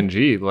on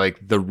TNG,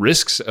 like the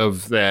risks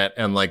of that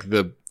and like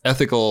the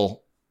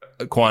ethical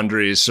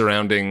quandaries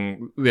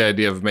surrounding the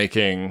idea of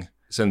making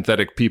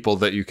synthetic people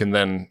that you can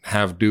then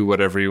have do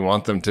whatever you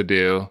want them to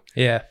do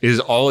is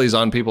always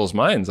on people's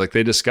minds. Like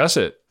they discuss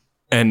it.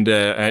 And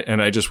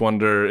I just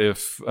wonder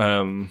if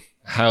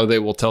how they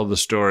will tell the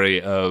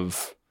story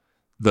of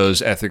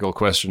those ethical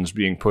questions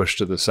being pushed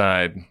to the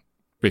side,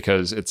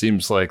 because it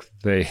seems like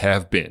they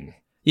have been.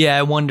 Yeah,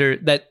 I wonder,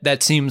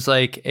 that seems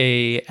like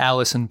a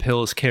Alison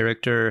Pill's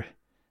character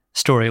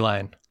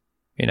storyline.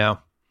 You know,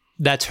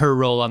 that's her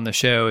role on the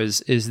show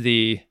is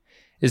the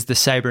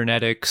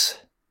cybernetics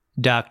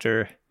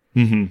doctor.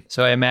 Mm-hmm.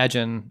 So I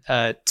imagine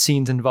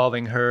scenes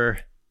involving her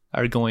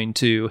are going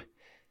to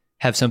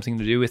have something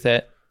to do with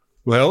it.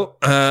 Well,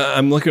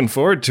 I'm looking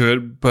forward to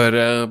it,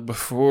 but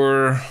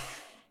before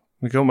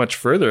we go much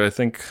further, I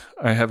think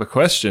I have a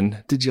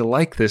question. Did you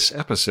like this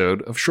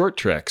episode of Short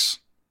Treks?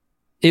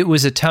 It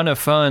was a ton of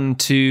fun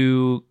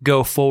to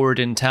go forward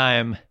in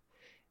time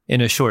in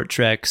a Short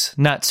Treks.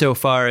 Not so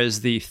far as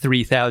the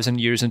 3,000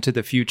 years into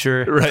the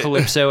future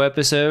Calypso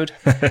episode,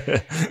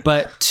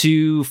 but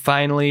to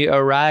finally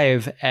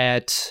arrive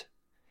at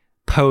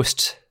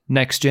post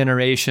Next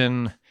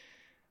Generation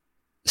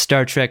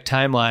Star Trek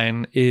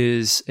timeline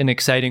is an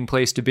exciting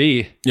place to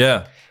be.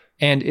 Yeah.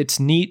 And it's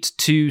neat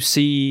to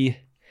see,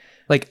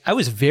 like, I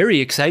was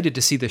very excited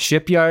to see the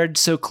shipyard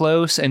so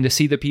close and to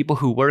see the people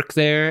who work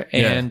there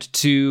and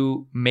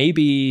to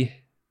maybe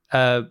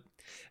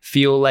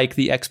feel like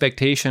the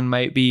expectation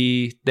might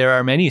be there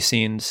are many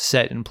scenes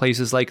set in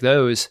places like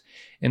those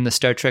in the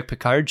Star Trek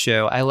Picard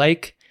show. I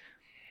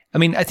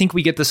think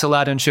we get this a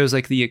lot on shows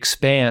like The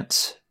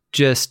Expanse,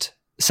 just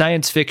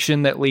science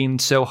fiction that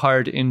leans so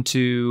hard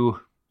into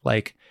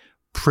like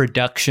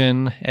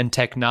production and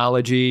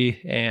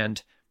technology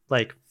and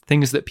like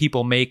things that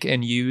people make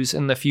and use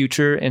in the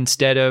future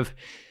instead of,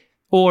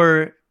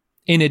 or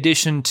in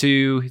addition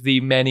to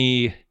the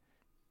many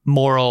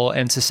moral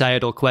and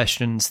societal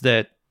questions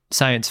that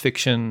science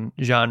fiction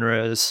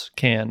genres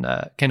can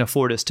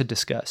afford us to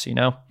discuss, you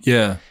know?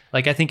 Yeah.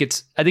 Like, I think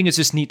it's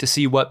just neat to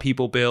see what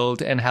people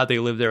build and how they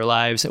live their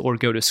lives or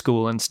go to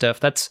school and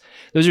stuff. Those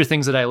are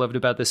things that I loved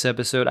about this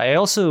episode.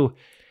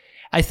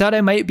 I thought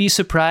I might be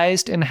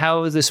surprised in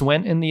how this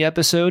went in the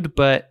episode,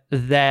 but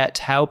that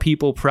how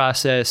people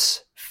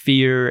process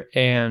fear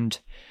and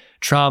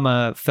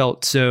trauma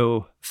felt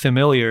so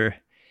familiar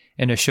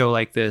in a show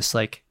like this.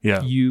 Like,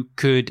 you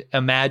could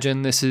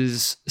imagine this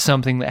is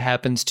something that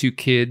happens to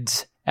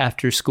kids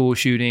after school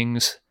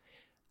shootings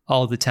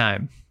all the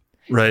time.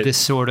 Right. This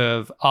sort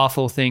of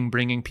awful thing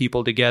bringing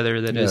people together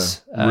that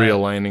is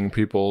realigning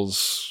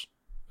people's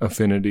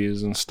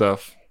affinities and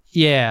stuff.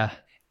 Yeah.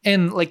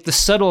 And like the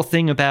subtle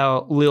thing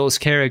about Lil's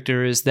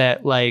character is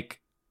that like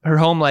her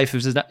home life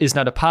is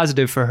not a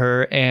positive for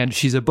her and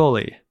she's a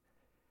bully.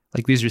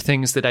 Like these are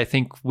things that I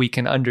think we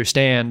can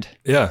understand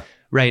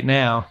right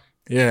now.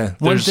 Yeah.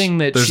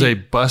 There's a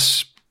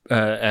bus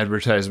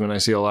advertisement I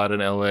see a lot in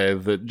LA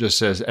that just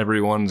says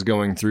everyone's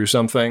going through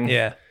something.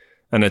 Yeah.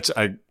 And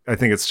I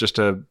think it's just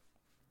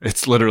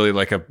it's literally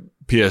like a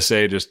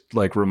PSA, just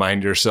like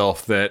remind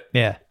yourself that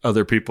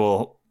other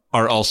people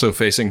are also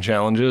facing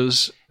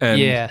challenges.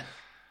 And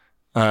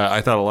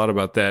I thought a lot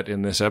about that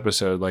in this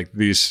episode. Like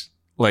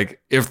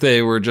if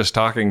they were just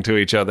talking to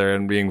each other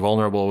and being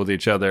vulnerable with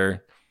each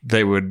other,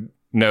 they would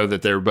know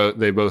that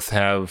they both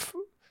have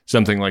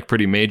something like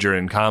pretty major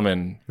in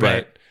common.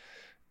 But,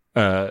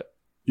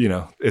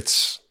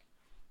 it's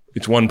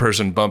one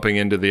person bumping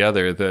into the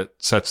other that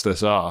sets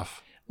this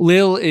off.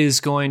 Lil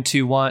is going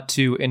to want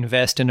to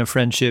invest in a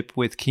friendship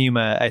with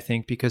Kima, I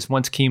think, because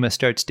once Kima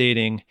starts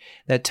dating,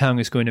 that tongue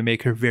is going to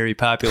make her very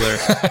popular.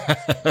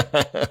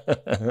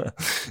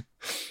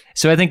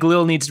 So I think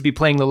Lil needs to be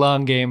playing the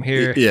long game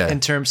here in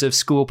terms of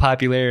school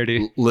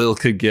popularity. Lil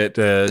could get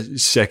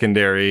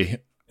secondary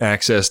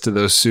access to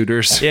those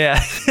suitors.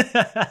 Yeah.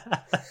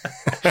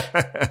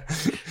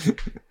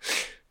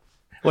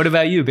 What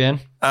about you,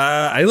 Ben?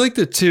 I liked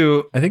it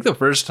too. I think the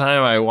first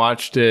time I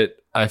watched it,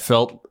 I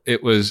felt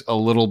it was a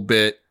little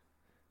bit,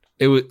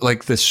 it was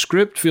like the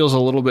script feels a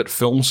little bit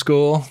film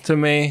school to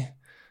me.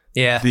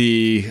 Yeah.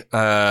 The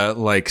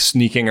like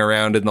sneaking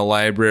around in the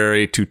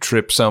library to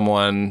trip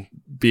someone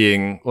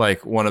being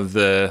like one of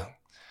the,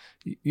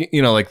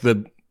 like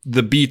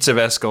the beats of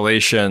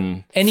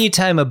escalation.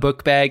 Anytime a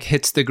book bag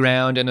hits the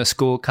ground in a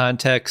school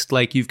context,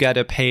 like you've got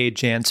to pay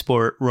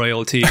JanSport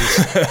royalties.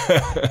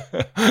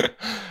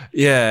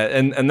 Yeah,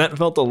 and that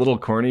felt a little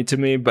corny to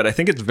me, but I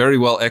think it's very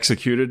well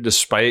executed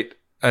despite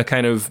a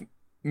kind of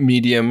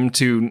medium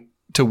to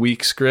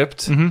weak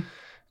script. Mm-hmm.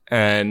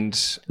 And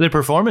the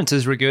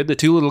performances were good. The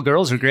two little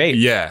girls are great.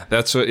 Yeah,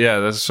 that's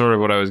sort of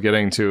what I was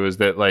getting to, is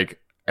that like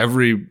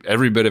every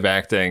bit of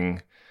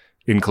acting,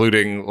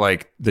 including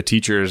like the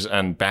teachers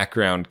and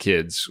background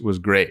kids, was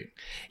great.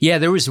 Yeah,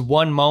 there was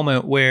one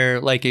moment where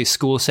like a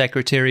school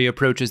secretary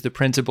approaches the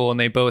principal and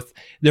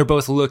they're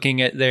both looking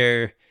at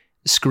their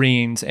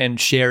screens and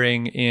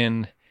sharing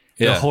in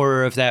the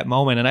horror of that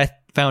moment. And I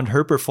found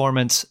her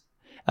performance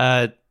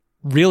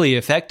really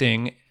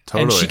affecting.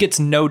 Totally. And she gets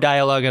no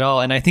dialogue at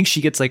all. And I think she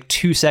gets like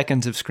 2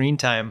 seconds of screen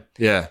time.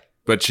 Yeah,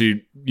 but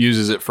she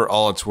uses it for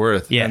all it's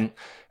worth. Yeah.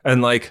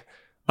 And like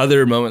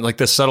other moment, like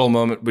the subtle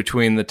moment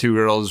between the two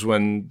girls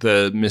when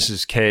the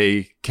Mrs.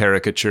 K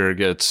caricature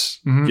gets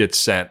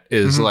sent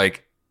is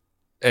like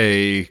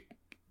a,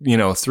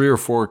 3 or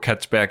 4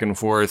 cuts back and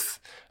forth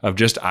of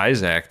just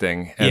eyes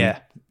acting.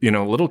 And,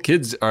 little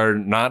kids are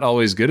not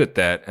always good at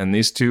that. And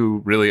these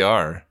two really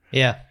are.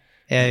 Yeah.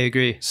 Yeah, I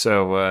agree.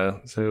 So a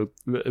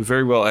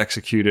very well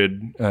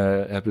executed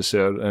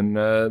episode,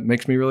 and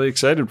makes me really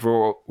excited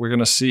for what we're going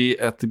to see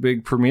at the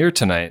big premiere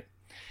tonight.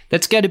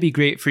 That's got to be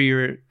great for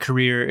your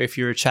career if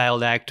you're a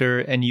child actor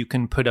and you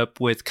can put up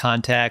with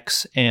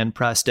contacts and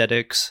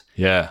prosthetics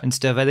and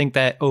stuff. I think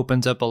that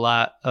opens up a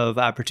lot of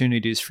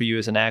opportunities for you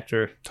as an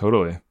actor.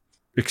 Totally.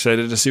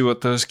 Excited to see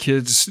what those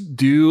kids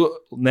do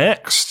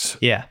next.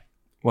 Yeah.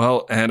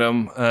 Well,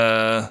 Adam,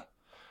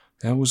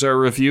 that was our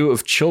review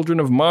of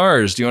Children of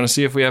Mars. Do you want to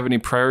see if we have any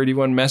Priority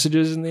 1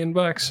 messages in the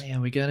inbox? Yeah,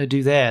 we got to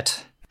do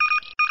that.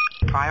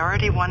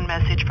 Priority 1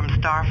 message from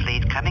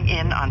Starfleet coming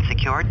in on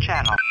secured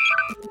channel.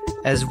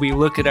 As we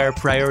look at our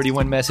Priority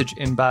 1 message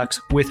inbox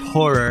with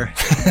horror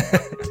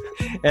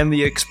and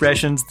the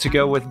expressions to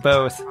go with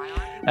both,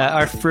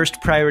 our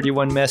first Priority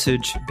 1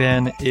 message,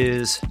 Ben,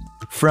 is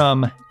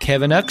from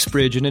Kevin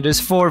Uxbridge, and it is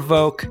for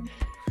Voke,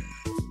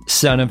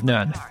 son of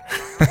none.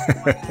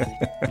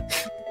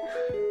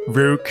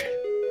 Voke,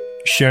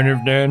 son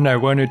of none, I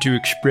wanted to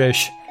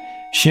express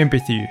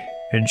sympathy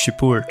and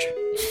support.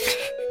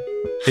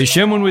 As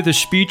someone with a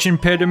speech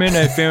impediment,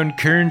 I found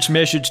Kern's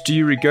message to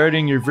you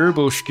regarding your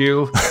verbal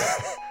skill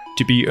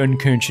to be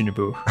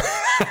unconscionable.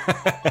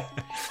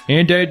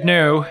 And I'd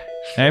know,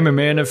 I'm a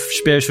man of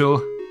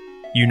special,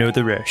 you know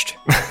the rest.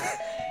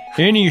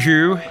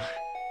 Anywho,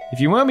 if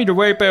you want me to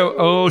wipe out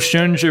all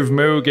Sons of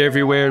Moog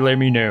everywhere, let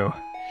me know.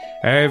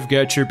 I've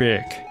got your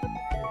back.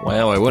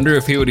 Wow, I wonder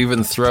if he would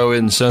even throw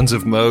in Sons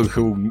of Moog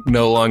who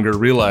no longer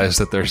realize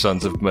that they're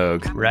Sons of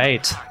Moog.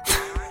 Right.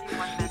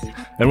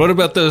 And what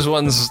about those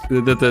ones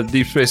that the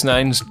Deep Space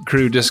Nine's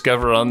crew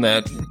discover on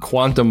that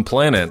quantum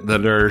planet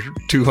that are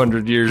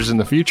 200 years in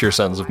the future,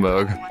 Sons of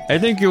Moog? I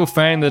think you'll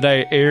find that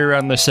I err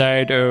on the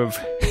side of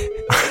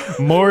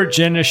more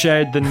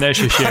genocide than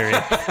necessary.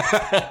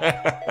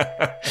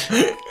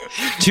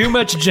 Too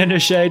much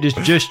genocide is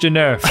just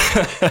enough.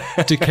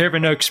 To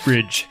Kevin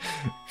Uxbridge.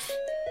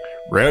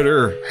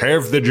 Rather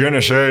have the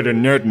genocide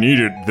and not need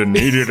it than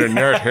need it and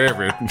not have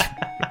it.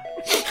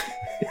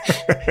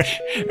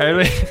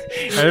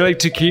 I like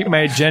to keep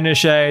my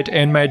genocide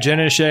and my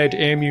genocide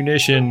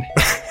ammunition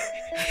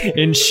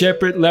in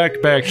separate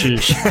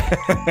lockboxes.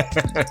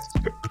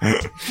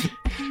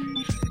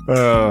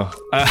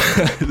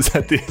 Is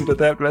that the end of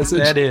that message?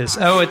 That is.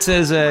 Oh, it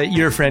says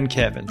your friend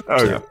Kevin.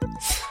 Oh, so.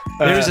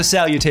 There's a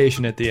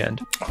salutation at the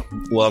end.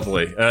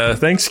 Lovely.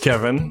 Thanks,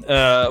 Kevin.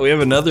 We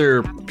have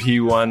another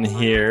P1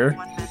 here,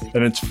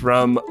 and it's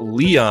from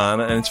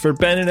Leon, and it's for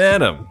Ben and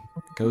Adam.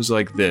 It goes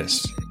like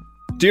this.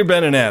 Dear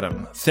Ben and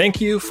Adam, thank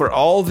you for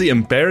all the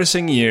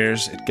embarrassing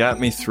years. It got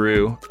me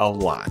through a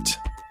lot.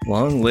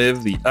 Long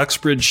live the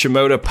Uxbridge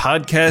Shimoda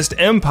podcast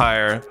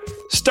empire.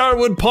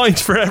 Starwood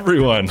points for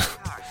everyone.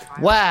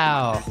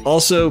 Wow.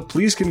 Also,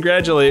 please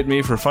congratulate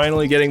me for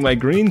finally getting my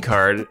green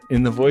card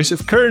in the voice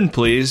of Kern,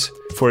 please,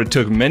 for it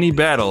took many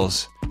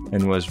battles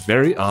and was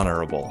very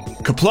honorable.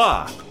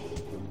 Kapla!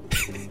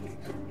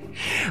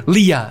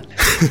 Leon,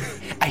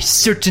 I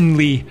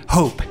certainly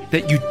hope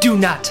that you do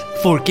not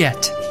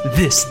forget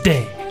this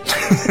day,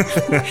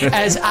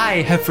 as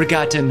I have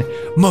forgotten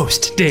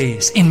most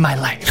days in my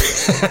life.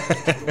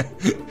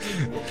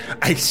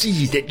 I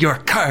see that your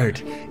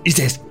card is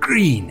as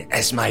green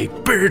as my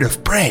bird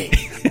of prey.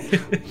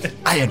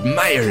 I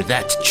admire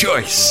that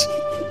choice.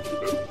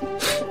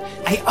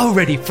 I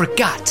already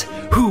forgot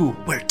who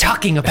we're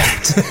talking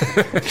about.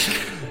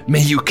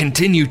 May you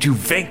continue to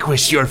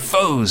vanquish your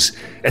foes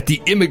at the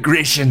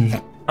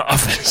immigration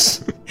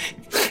office.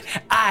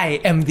 I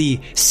am the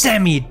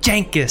Sammy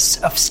Jenkins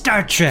of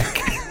Star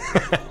Trek.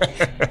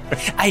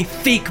 I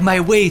fake my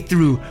way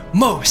through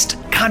most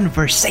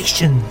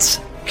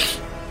conversations.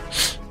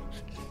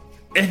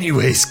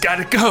 Anyways,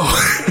 gotta go.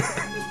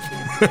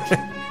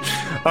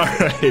 All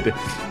right.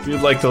 If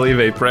you'd like to leave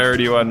a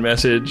Priority 1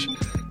 message,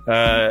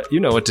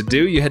 you know what to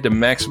do. You head to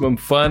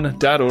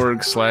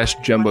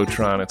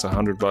MaximumFun.org/Jumbotron. It's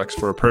 $100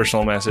 for a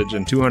personal message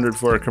and $200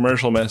 for a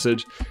commercial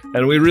message.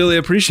 And we really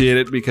appreciate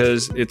it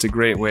because it's a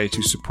great way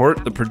to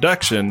support the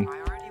production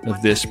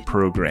of this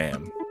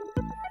program.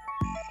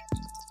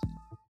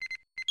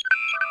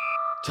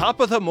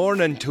 Top of the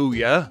morning to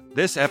ya.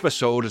 This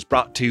episode is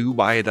brought to you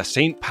by the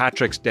St.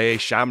 Patrick's Day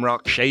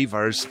Shamrock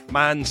Shavers,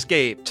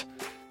 Manscaped.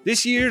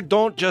 This year,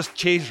 don't just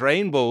chase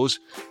rainbows.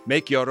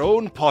 Make your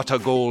own pot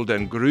of gold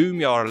and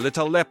groom your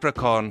little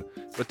leprechaun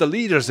with the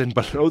leaders in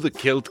below the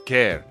kilt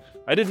care.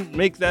 I didn't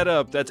make that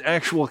up. That's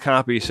actual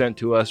copy sent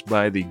to us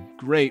by the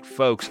great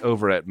folks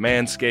over at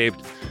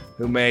Manscaped,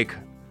 who make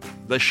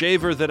the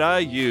shaver that I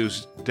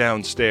use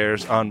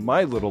downstairs on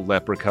my little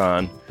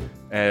leprechaun.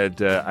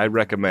 And I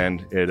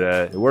recommend it.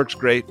 It works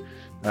great.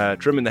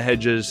 Trimming the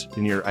hedges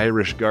in your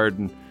Irish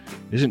garden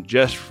isn't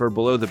just for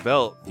below the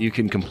belt. You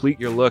can complete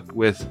your look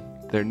with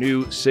their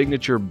new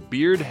signature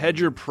Beard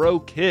Hedger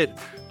Pro Kit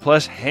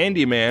plus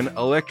Handyman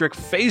electric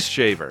face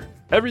shaver.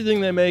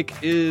 Everything they make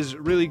is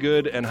really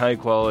good and high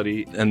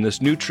quality, and this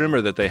new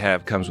trimmer that they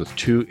have comes with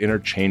 2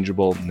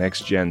 interchangeable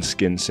next-gen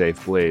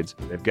skin-safe blades.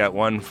 They've got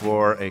one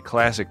for a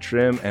classic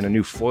trim and a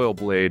new foil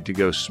blade to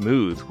go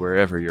smooth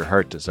wherever your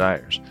heart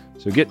desires.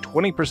 So get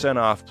 20%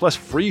 off plus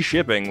free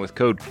shipping with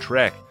code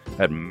TREK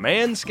at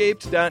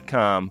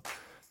manscaped.com.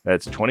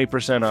 That's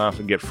 20% off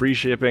and get free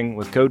shipping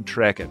with code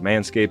TREK at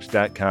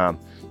manscaped.com.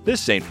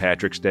 This St.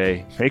 Patrick's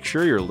Day, make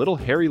sure your little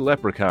hairy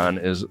leprechaun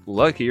is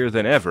luckier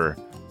than ever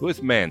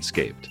with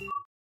Manscaped.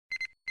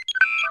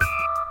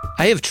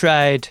 I have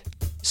tried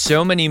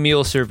so many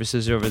meal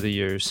services over the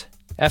years.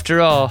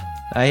 After all,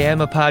 I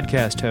am a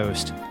podcast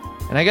host.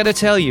 And I gotta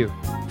tell you,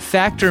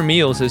 Factor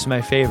Meals is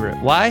my favorite.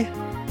 Why?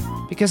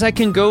 Because I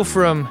can go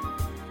from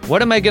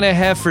what am I gonna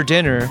have for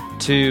dinner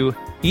to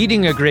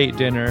eating a great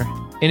dinner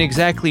in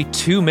exactly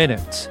 2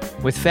 minutes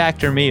with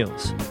Factor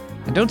Meals.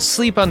 And don't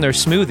sleep on their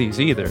smoothies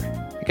either.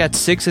 I got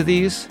 6 of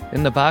these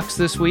in the box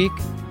this week.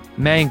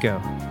 Mango,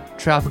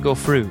 tropical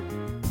fruit,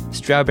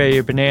 strawberry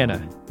or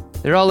banana.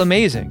 They're all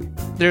amazing.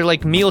 They're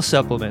like meal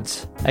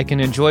supplements I can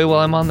enjoy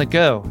while I'm on the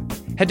go.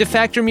 Head to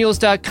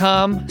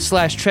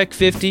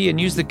factormeals.com/Trek50 and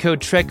use the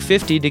code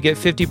Trek50 to get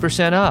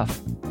 50%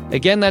 off.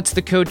 Again, that's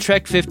the code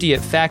Trek50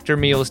 at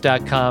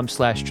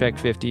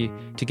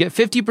factormeals.com/Trek50 to get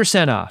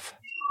 50% off.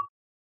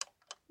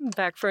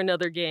 Back for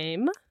another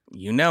game.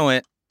 You know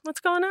it. What's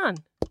going on?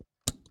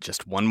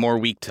 Just one more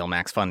week till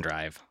Max Fun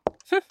Drive.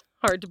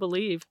 Hard to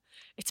believe.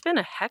 It's been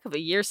a heck of a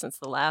year since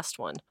the last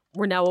one.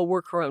 We're now a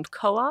worker-owned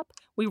co-op.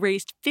 We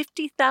raised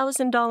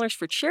 $50,000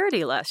 for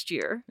charity last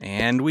year.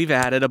 And we've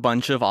added a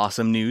bunch of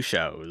awesome new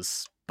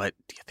shows. But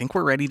do you think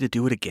we're ready to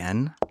do it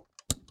again?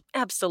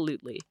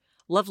 Absolutely.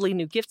 Lovely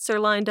new gifts are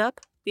lined up.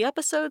 The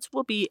episodes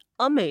will be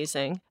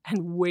amazing.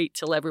 And wait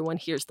till everyone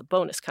hears the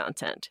bonus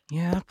content.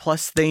 Yeah,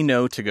 plus they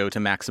know to go to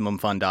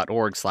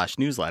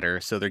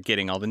MaximumFun.org/newsletter, so they're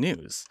getting all the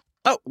news.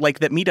 Oh, like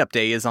that meetup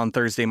day is on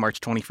Thursday, March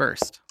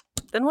 21st.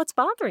 Then what's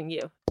bothering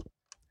you?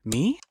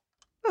 Me?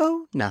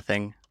 Oh,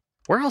 nothing.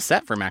 We're all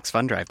set for Max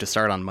Fun Drive to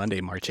start on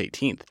Monday, March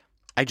 18th.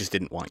 I just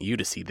didn't want you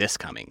to see this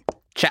coming.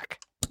 Check.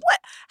 What?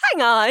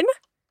 Hang on.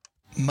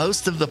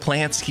 Most of the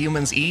plants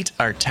humans eat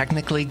are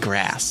technically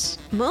grass.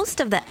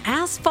 Most of the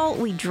asphalt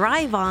we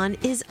drive on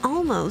is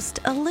almost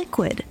a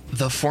liquid.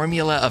 The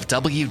formula of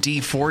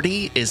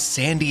WD-40 is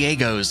San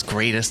Diego's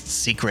greatest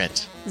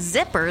secret.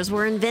 Zippers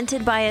were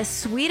invented by a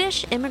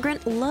Swedish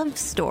immigrant love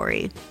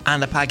story. On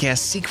the podcast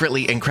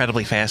Secretly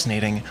Incredibly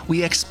Fascinating,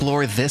 we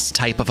explore this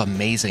type of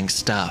amazing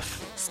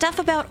stuff. Stuff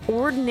about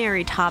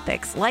ordinary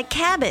topics like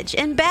cabbage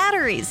and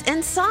batteries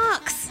and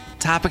socks.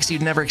 Topics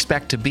you'd never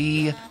expect to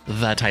be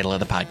the title of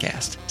the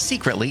podcast.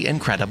 Secretly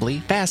Incredibly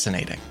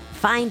Fascinating.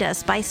 Find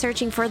us by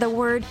searching for the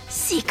word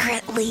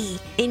secretly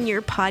in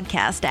your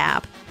podcast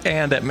app.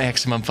 And at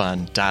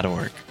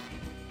MaximumFun.org.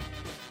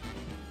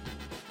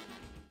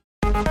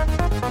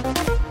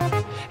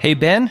 Hey,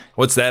 Ben?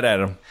 What's that,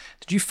 Adam?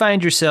 Did you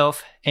find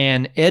yourself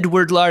an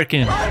Edward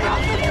Larkin?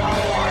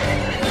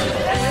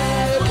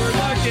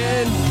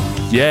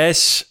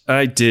 Yes,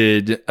 I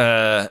did.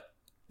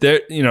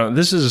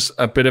 This is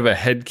a bit of a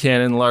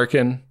headcanon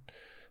Larkin,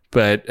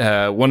 but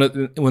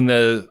when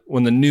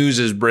the news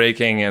is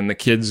breaking and the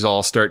kids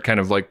all start kind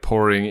of like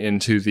pouring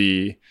into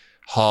the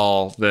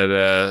hall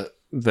that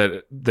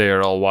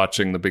they're all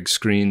watching the big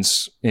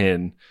screens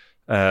in,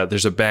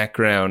 there's a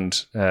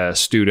background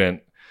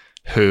student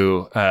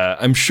who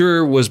I'm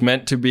sure was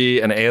meant to be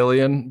an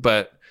alien,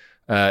 but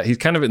he's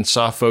kind of in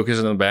soft focus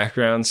in the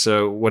background.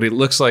 So what he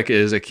looks like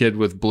is a kid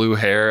with blue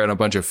hair and a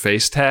bunch of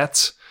face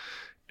tats.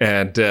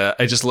 And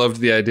I just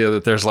loved the idea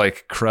that there's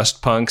like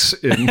crust punks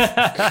in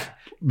the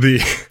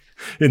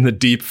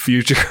deep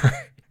future.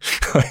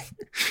 Like,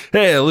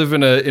 hey, I live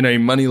in a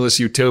moneyless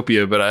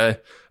utopia, but I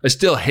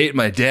still hate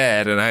my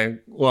dad and I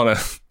want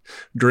to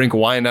drink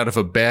wine out of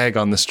a bag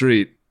on the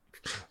street.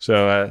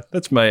 So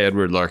that's my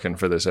Edward Larkin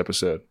for this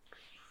episode.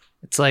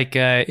 It's like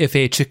if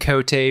a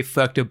Chakotay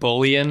fucked a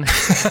bullion.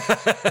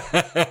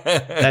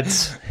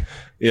 That's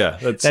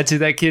who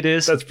that kid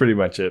is. That's pretty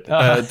much it.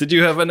 Did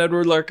you have an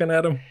Edward Larkin,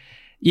 Adam?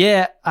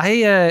 Yeah,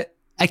 I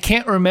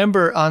can't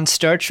remember on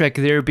Star Trek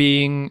there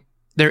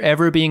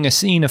ever being a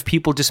scene of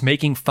people just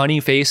making funny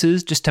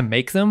faces just to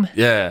make them.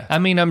 Yeah. I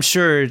mean, I'm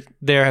sure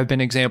there have been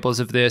examples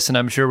of this, and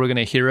I'm sure we're going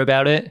to hear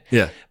about it.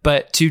 Yeah.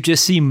 But to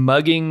just see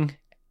mugging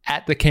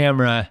at the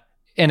camera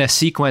and a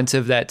sequence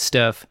of that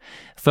stuff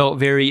felt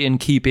very in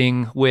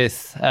keeping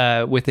with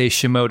a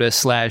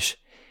Shimoda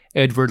 /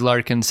 Edward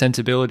Larkin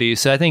sensibility.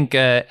 So I think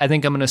I'm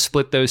going to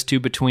split those two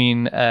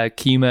between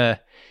Kima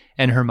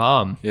and her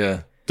mom.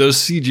 Yeah. Those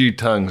CG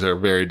tongues are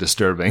very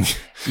disturbing.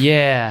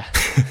 Yeah.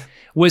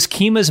 Was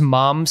Kima's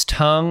mom's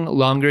tongue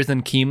longer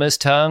than Kima's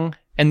tongue?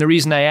 And the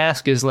reason I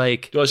ask is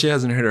like... Well, she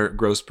hasn't hit her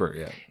growth spurt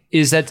yet.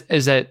 Is that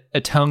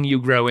a tongue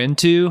you grow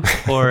into,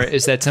 or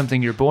is that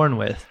something you're born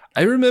with?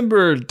 I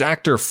remember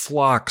Dr.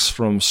 Phlox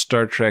from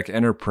Star Trek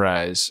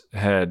Enterprise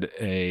had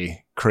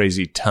a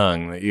crazy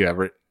tongue that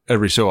you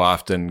every so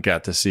often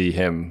got to see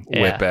him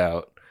whip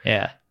out.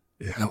 Yeah.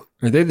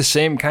 Are they the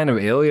same kind of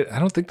alien? I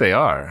don't think they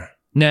are.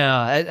 No,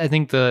 I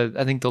think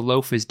the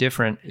loaf is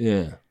different.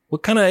 Yeah.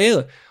 What kind of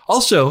alien?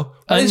 Also,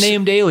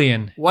 unnamed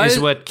alien is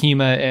what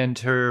Kima and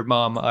her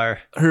mom are.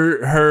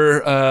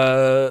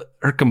 Her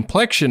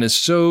complexion is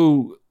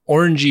so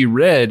orangey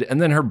red,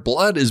 and then her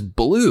blood is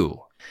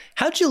blue.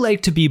 How'd you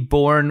like to be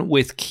born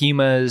with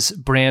Kima's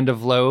brand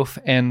of loaf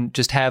and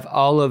just have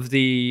all of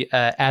the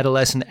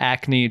adolescent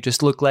acne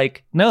just look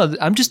like, no,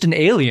 I'm just an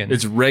alien.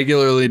 It's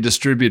regularly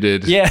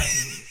distributed. Yeah.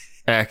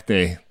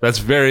 Acne. That's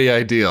very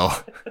ideal.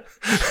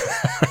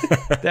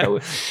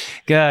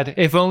 God,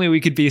 if only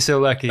we could be so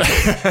lucky.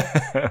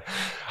 I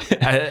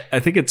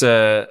think it's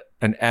an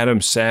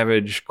Adam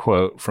Savage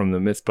quote from the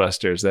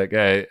Mythbusters. That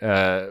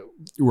guy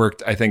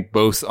worked, I think,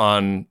 both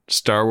on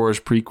Star Wars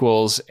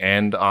prequels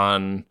and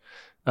on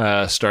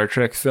Star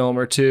Trek film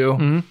or two.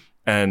 Mm-hmm.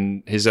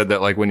 And he said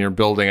that like when you're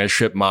building a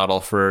ship model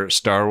for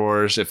Star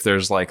Wars, if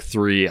there's like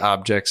 3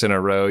 objects in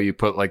a row, you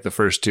put like the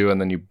first 2 and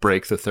then you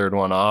break the third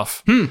one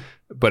off.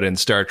 But in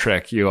Star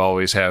Trek, you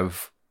always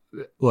have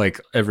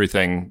like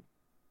everything,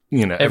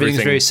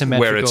 everything's very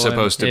symmetrical where it's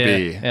supposed to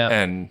be. Yeah.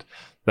 And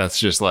that's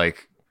just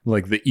like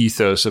the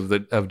ethos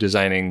of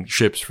designing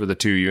ships for the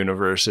 2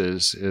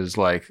 universes is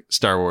like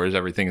Star Wars,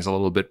 everything is a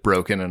little bit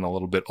broken and a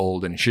little bit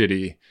old and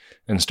shitty.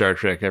 In Star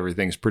Trek,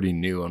 everything's pretty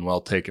new and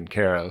well taken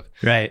care of.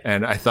 Right.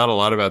 And I thought a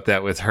lot about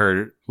that with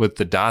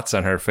the dots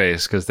on her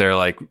face, because they're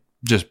like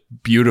just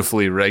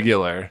beautifully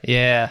regular.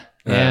 Yeah.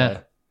 Yeah.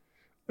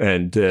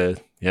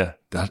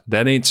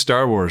 That ain't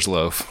Star Wars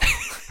loaf.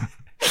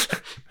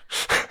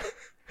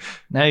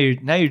 Now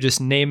you're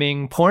just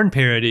naming porn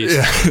parodies.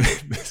 Yeah.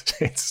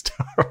 This ain't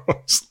Star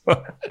Wars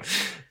loaf.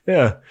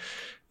 Yeah.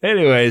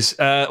 Anyways,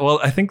 well,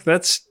 I think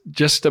that's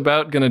just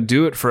about going to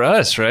do it for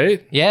us,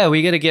 right? Yeah,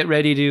 we got to get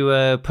ready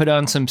to put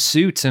on some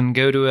suits and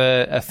go to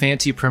a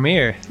fancy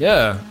premiere.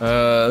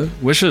 Yeah.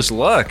 Wish us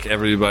luck,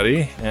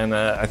 everybody. And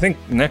I think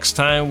next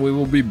time we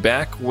will be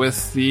back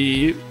with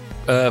the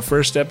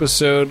first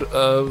episode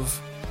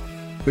of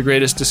The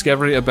Greatest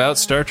Discovery about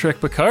Star Trek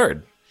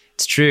Picard.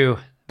 It's true.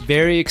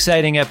 Very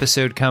exciting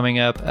episode coming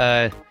up.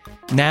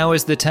 Now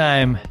is the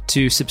time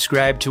to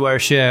subscribe to our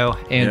show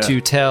and to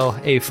tell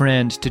a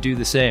friend to do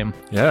the same.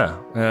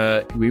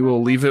 Yeah. We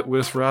will leave it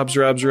with Robs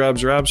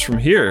from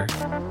here.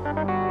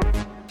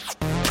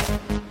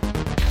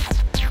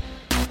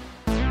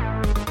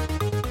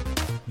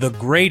 The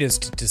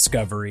Greatest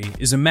Discovery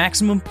is a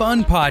Maximum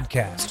Fun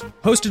podcast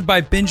hosted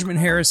by Benjamin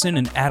Harrison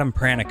and Adam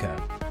Pranica.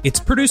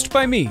 It's produced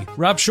by me,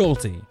 Rob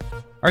Schulte.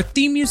 Our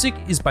theme music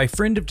is by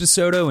friend of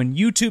DeSoto and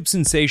YouTube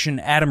sensation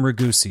Adam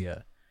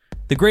Ragusia.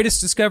 The Greatest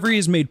Discovery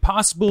is made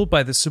possible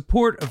by the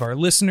support of our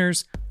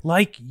listeners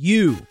like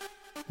you.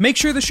 Make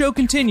sure the show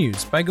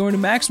continues by going to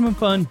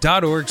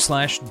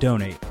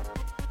MaximumFun.org/donate.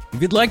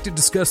 If you'd like to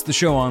discuss the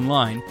show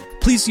online,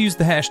 please use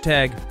the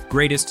hashtag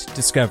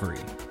GreatestDiscovery.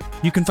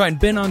 You can find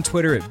Ben on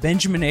Twitter at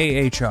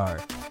BenjaminAHR,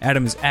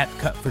 Adam is at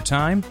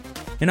CutForTime,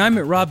 and I'm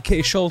at Rob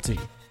K. Schulte.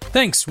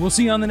 Thanks, we'll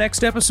see you on the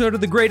next episode of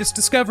The Greatest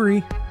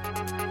Discovery.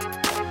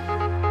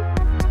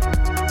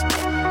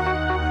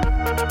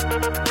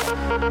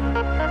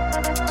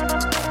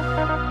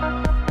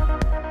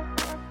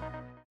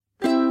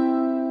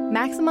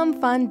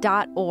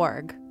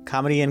 MaximumFun.org.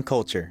 Comedy and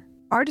culture.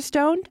 Artist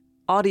owned.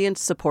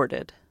 Audience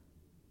supported.